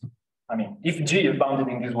 Well, I mean, if g is bounded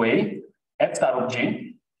in this way, f star of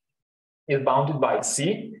g is bounded by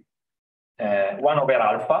c, 1 over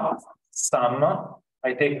alpha, sum,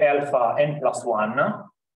 I take alpha n plus 1,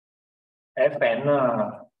 fn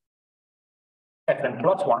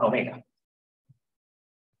plus 1 omega.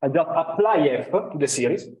 I just apply f to the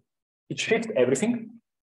series, it shifts everything,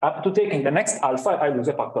 up to taking the next alpha, I lose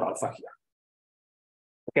a factor alpha here.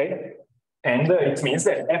 Okay? And it means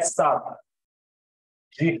that f star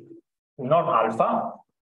g norm alpha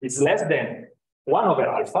is less than 1 over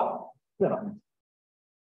alpha, you know.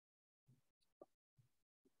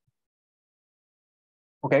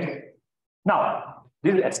 Okay? Now,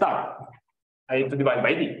 this is f star. I have to divide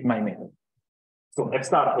by d, my method. So f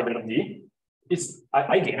star over d is,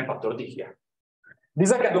 I gain a factor d here.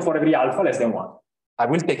 This I can do for every alpha less than 1. I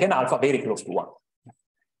will take an alpha very close to 1.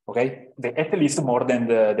 Okay? At least more than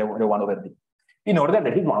the 1 over d. In order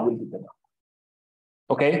that this one will be the number.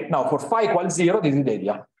 Okay? Now, for phi equals 0, this is the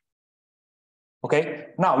idea. Okay?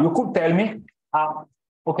 Now, you could tell me,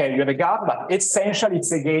 okay, you have a gap, but essentially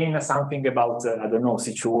it's again something about, I don't know,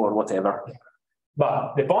 C2 or whatever.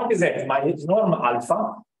 But the point is that my norm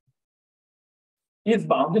alpha is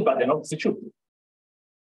bounded by the norm C2.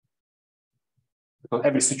 Because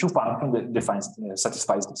every C2 function defines,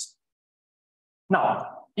 satisfies this.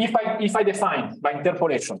 Now, if I define by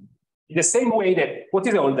interpolation, in the same way that, what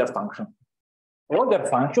is the order function? The order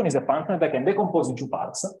function is a function that I can decompose in 2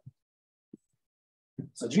 parts.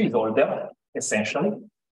 So G is order, essentially.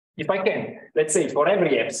 If I can, let's say for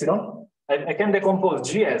every epsilon, I can decompose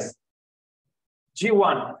G as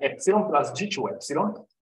G1 epsilon plus G2 epsilon,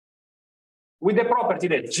 with the property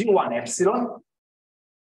that G1 epsilon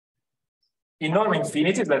in norm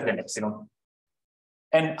infinity is less than epsilon.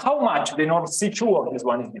 And how much the norm C2 of this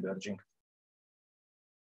one is diverging?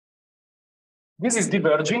 This is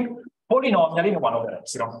diverging polynomially in 1 over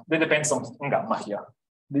epsilon. That depends on gamma here.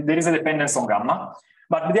 There is a dependence on gamma.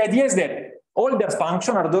 But the idea is that all their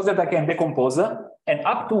functions are those that I can decompose, and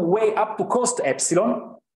up to cost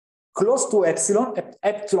epsilon, close to epsilon,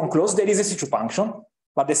 epsilon close, there is a C2 function,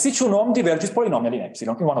 but the C2 norm diverges polynomially in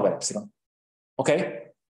epsilon, in 1 over epsilon. Okay?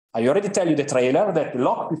 I already tell you the trailer that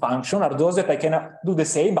log functions are those that I can do the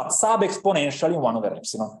same, but sub-exponentially in 1 over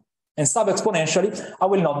epsilon. And sub-exponentially, I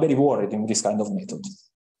will not be rewarded in this kind of method.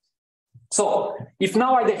 So, if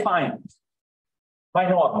now I define my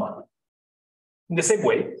norm in the same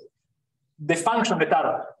way, the functions that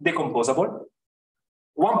are decomposable,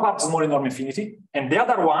 one part small in norm infinity, and the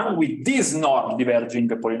other one with this norm diverging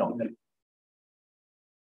polynomially.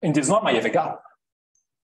 In this norm, I have a gap.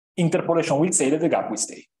 Interpolation will say that the gap will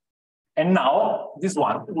stay. And now, this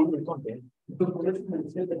one will contain.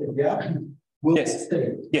 Yes.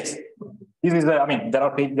 Yes. This is, I mean, there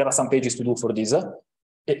are some pages to do for this,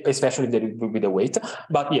 especially there will be the weight.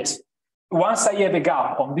 But yes, once I have a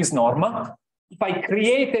gap on this norm, if I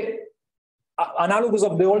create analogous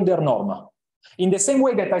of the older norm, in the same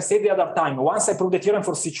way that I said the other time, once I prove the theorem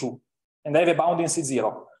for C2 and I have a bound in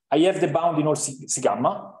C0, I have the bound in all C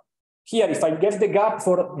gamma. Here, if I get the gap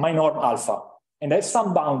for my norm alpha and I have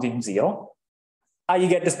some bound in 0, I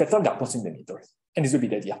get the spectral gap in the meter. And this will be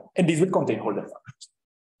the idea. And this will contain Holder functions.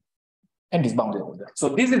 And this bounded Holder. So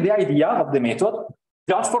this is the idea of the method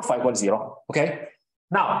just for phi equals 0. Okay?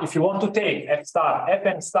 Now, if you want to take f star,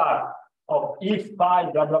 fn star of if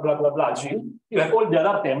phi blah blah blah blah blah g, you have all the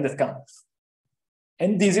other terms that come.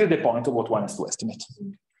 And this is the point of what one has to estimate.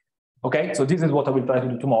 Okay, so this is what I will try to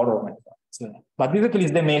do tomorrow. But basically,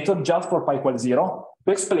 it's the method just for pi equals 0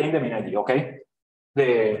 to explain the main idea. Okay,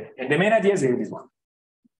 and the main idea is this one.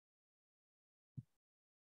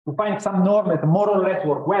 To find some norm that more or less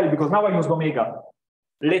work well, because now I use omega.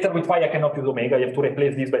 Later with phi, I cannot use omega. I have to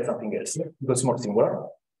replace this by something else because it's more singular.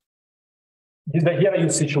 This by here I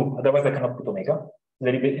use C2, otherwise I cannot put omega.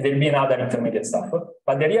 There will be another intermediate stuff.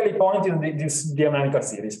 But the real point is this dynamical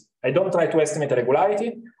series. I don't try to estimate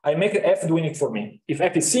regularity. I make f doing it for me. If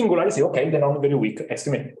f is singular, I say, okay, then I'm very weak.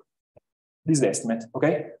 Estimate. This is the estimate,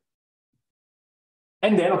 okay?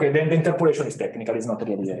 And then, okay, then the interpolation is technical. It's not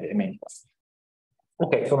really a main task.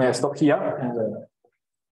 Okay, so I stop here. And,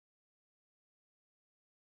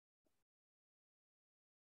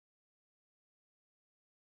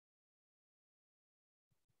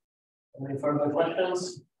 any further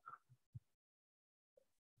questions?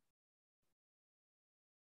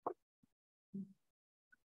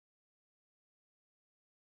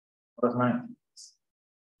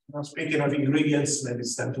 Now, speaking of ingredients, maybe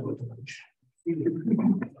it's time to go to lunch.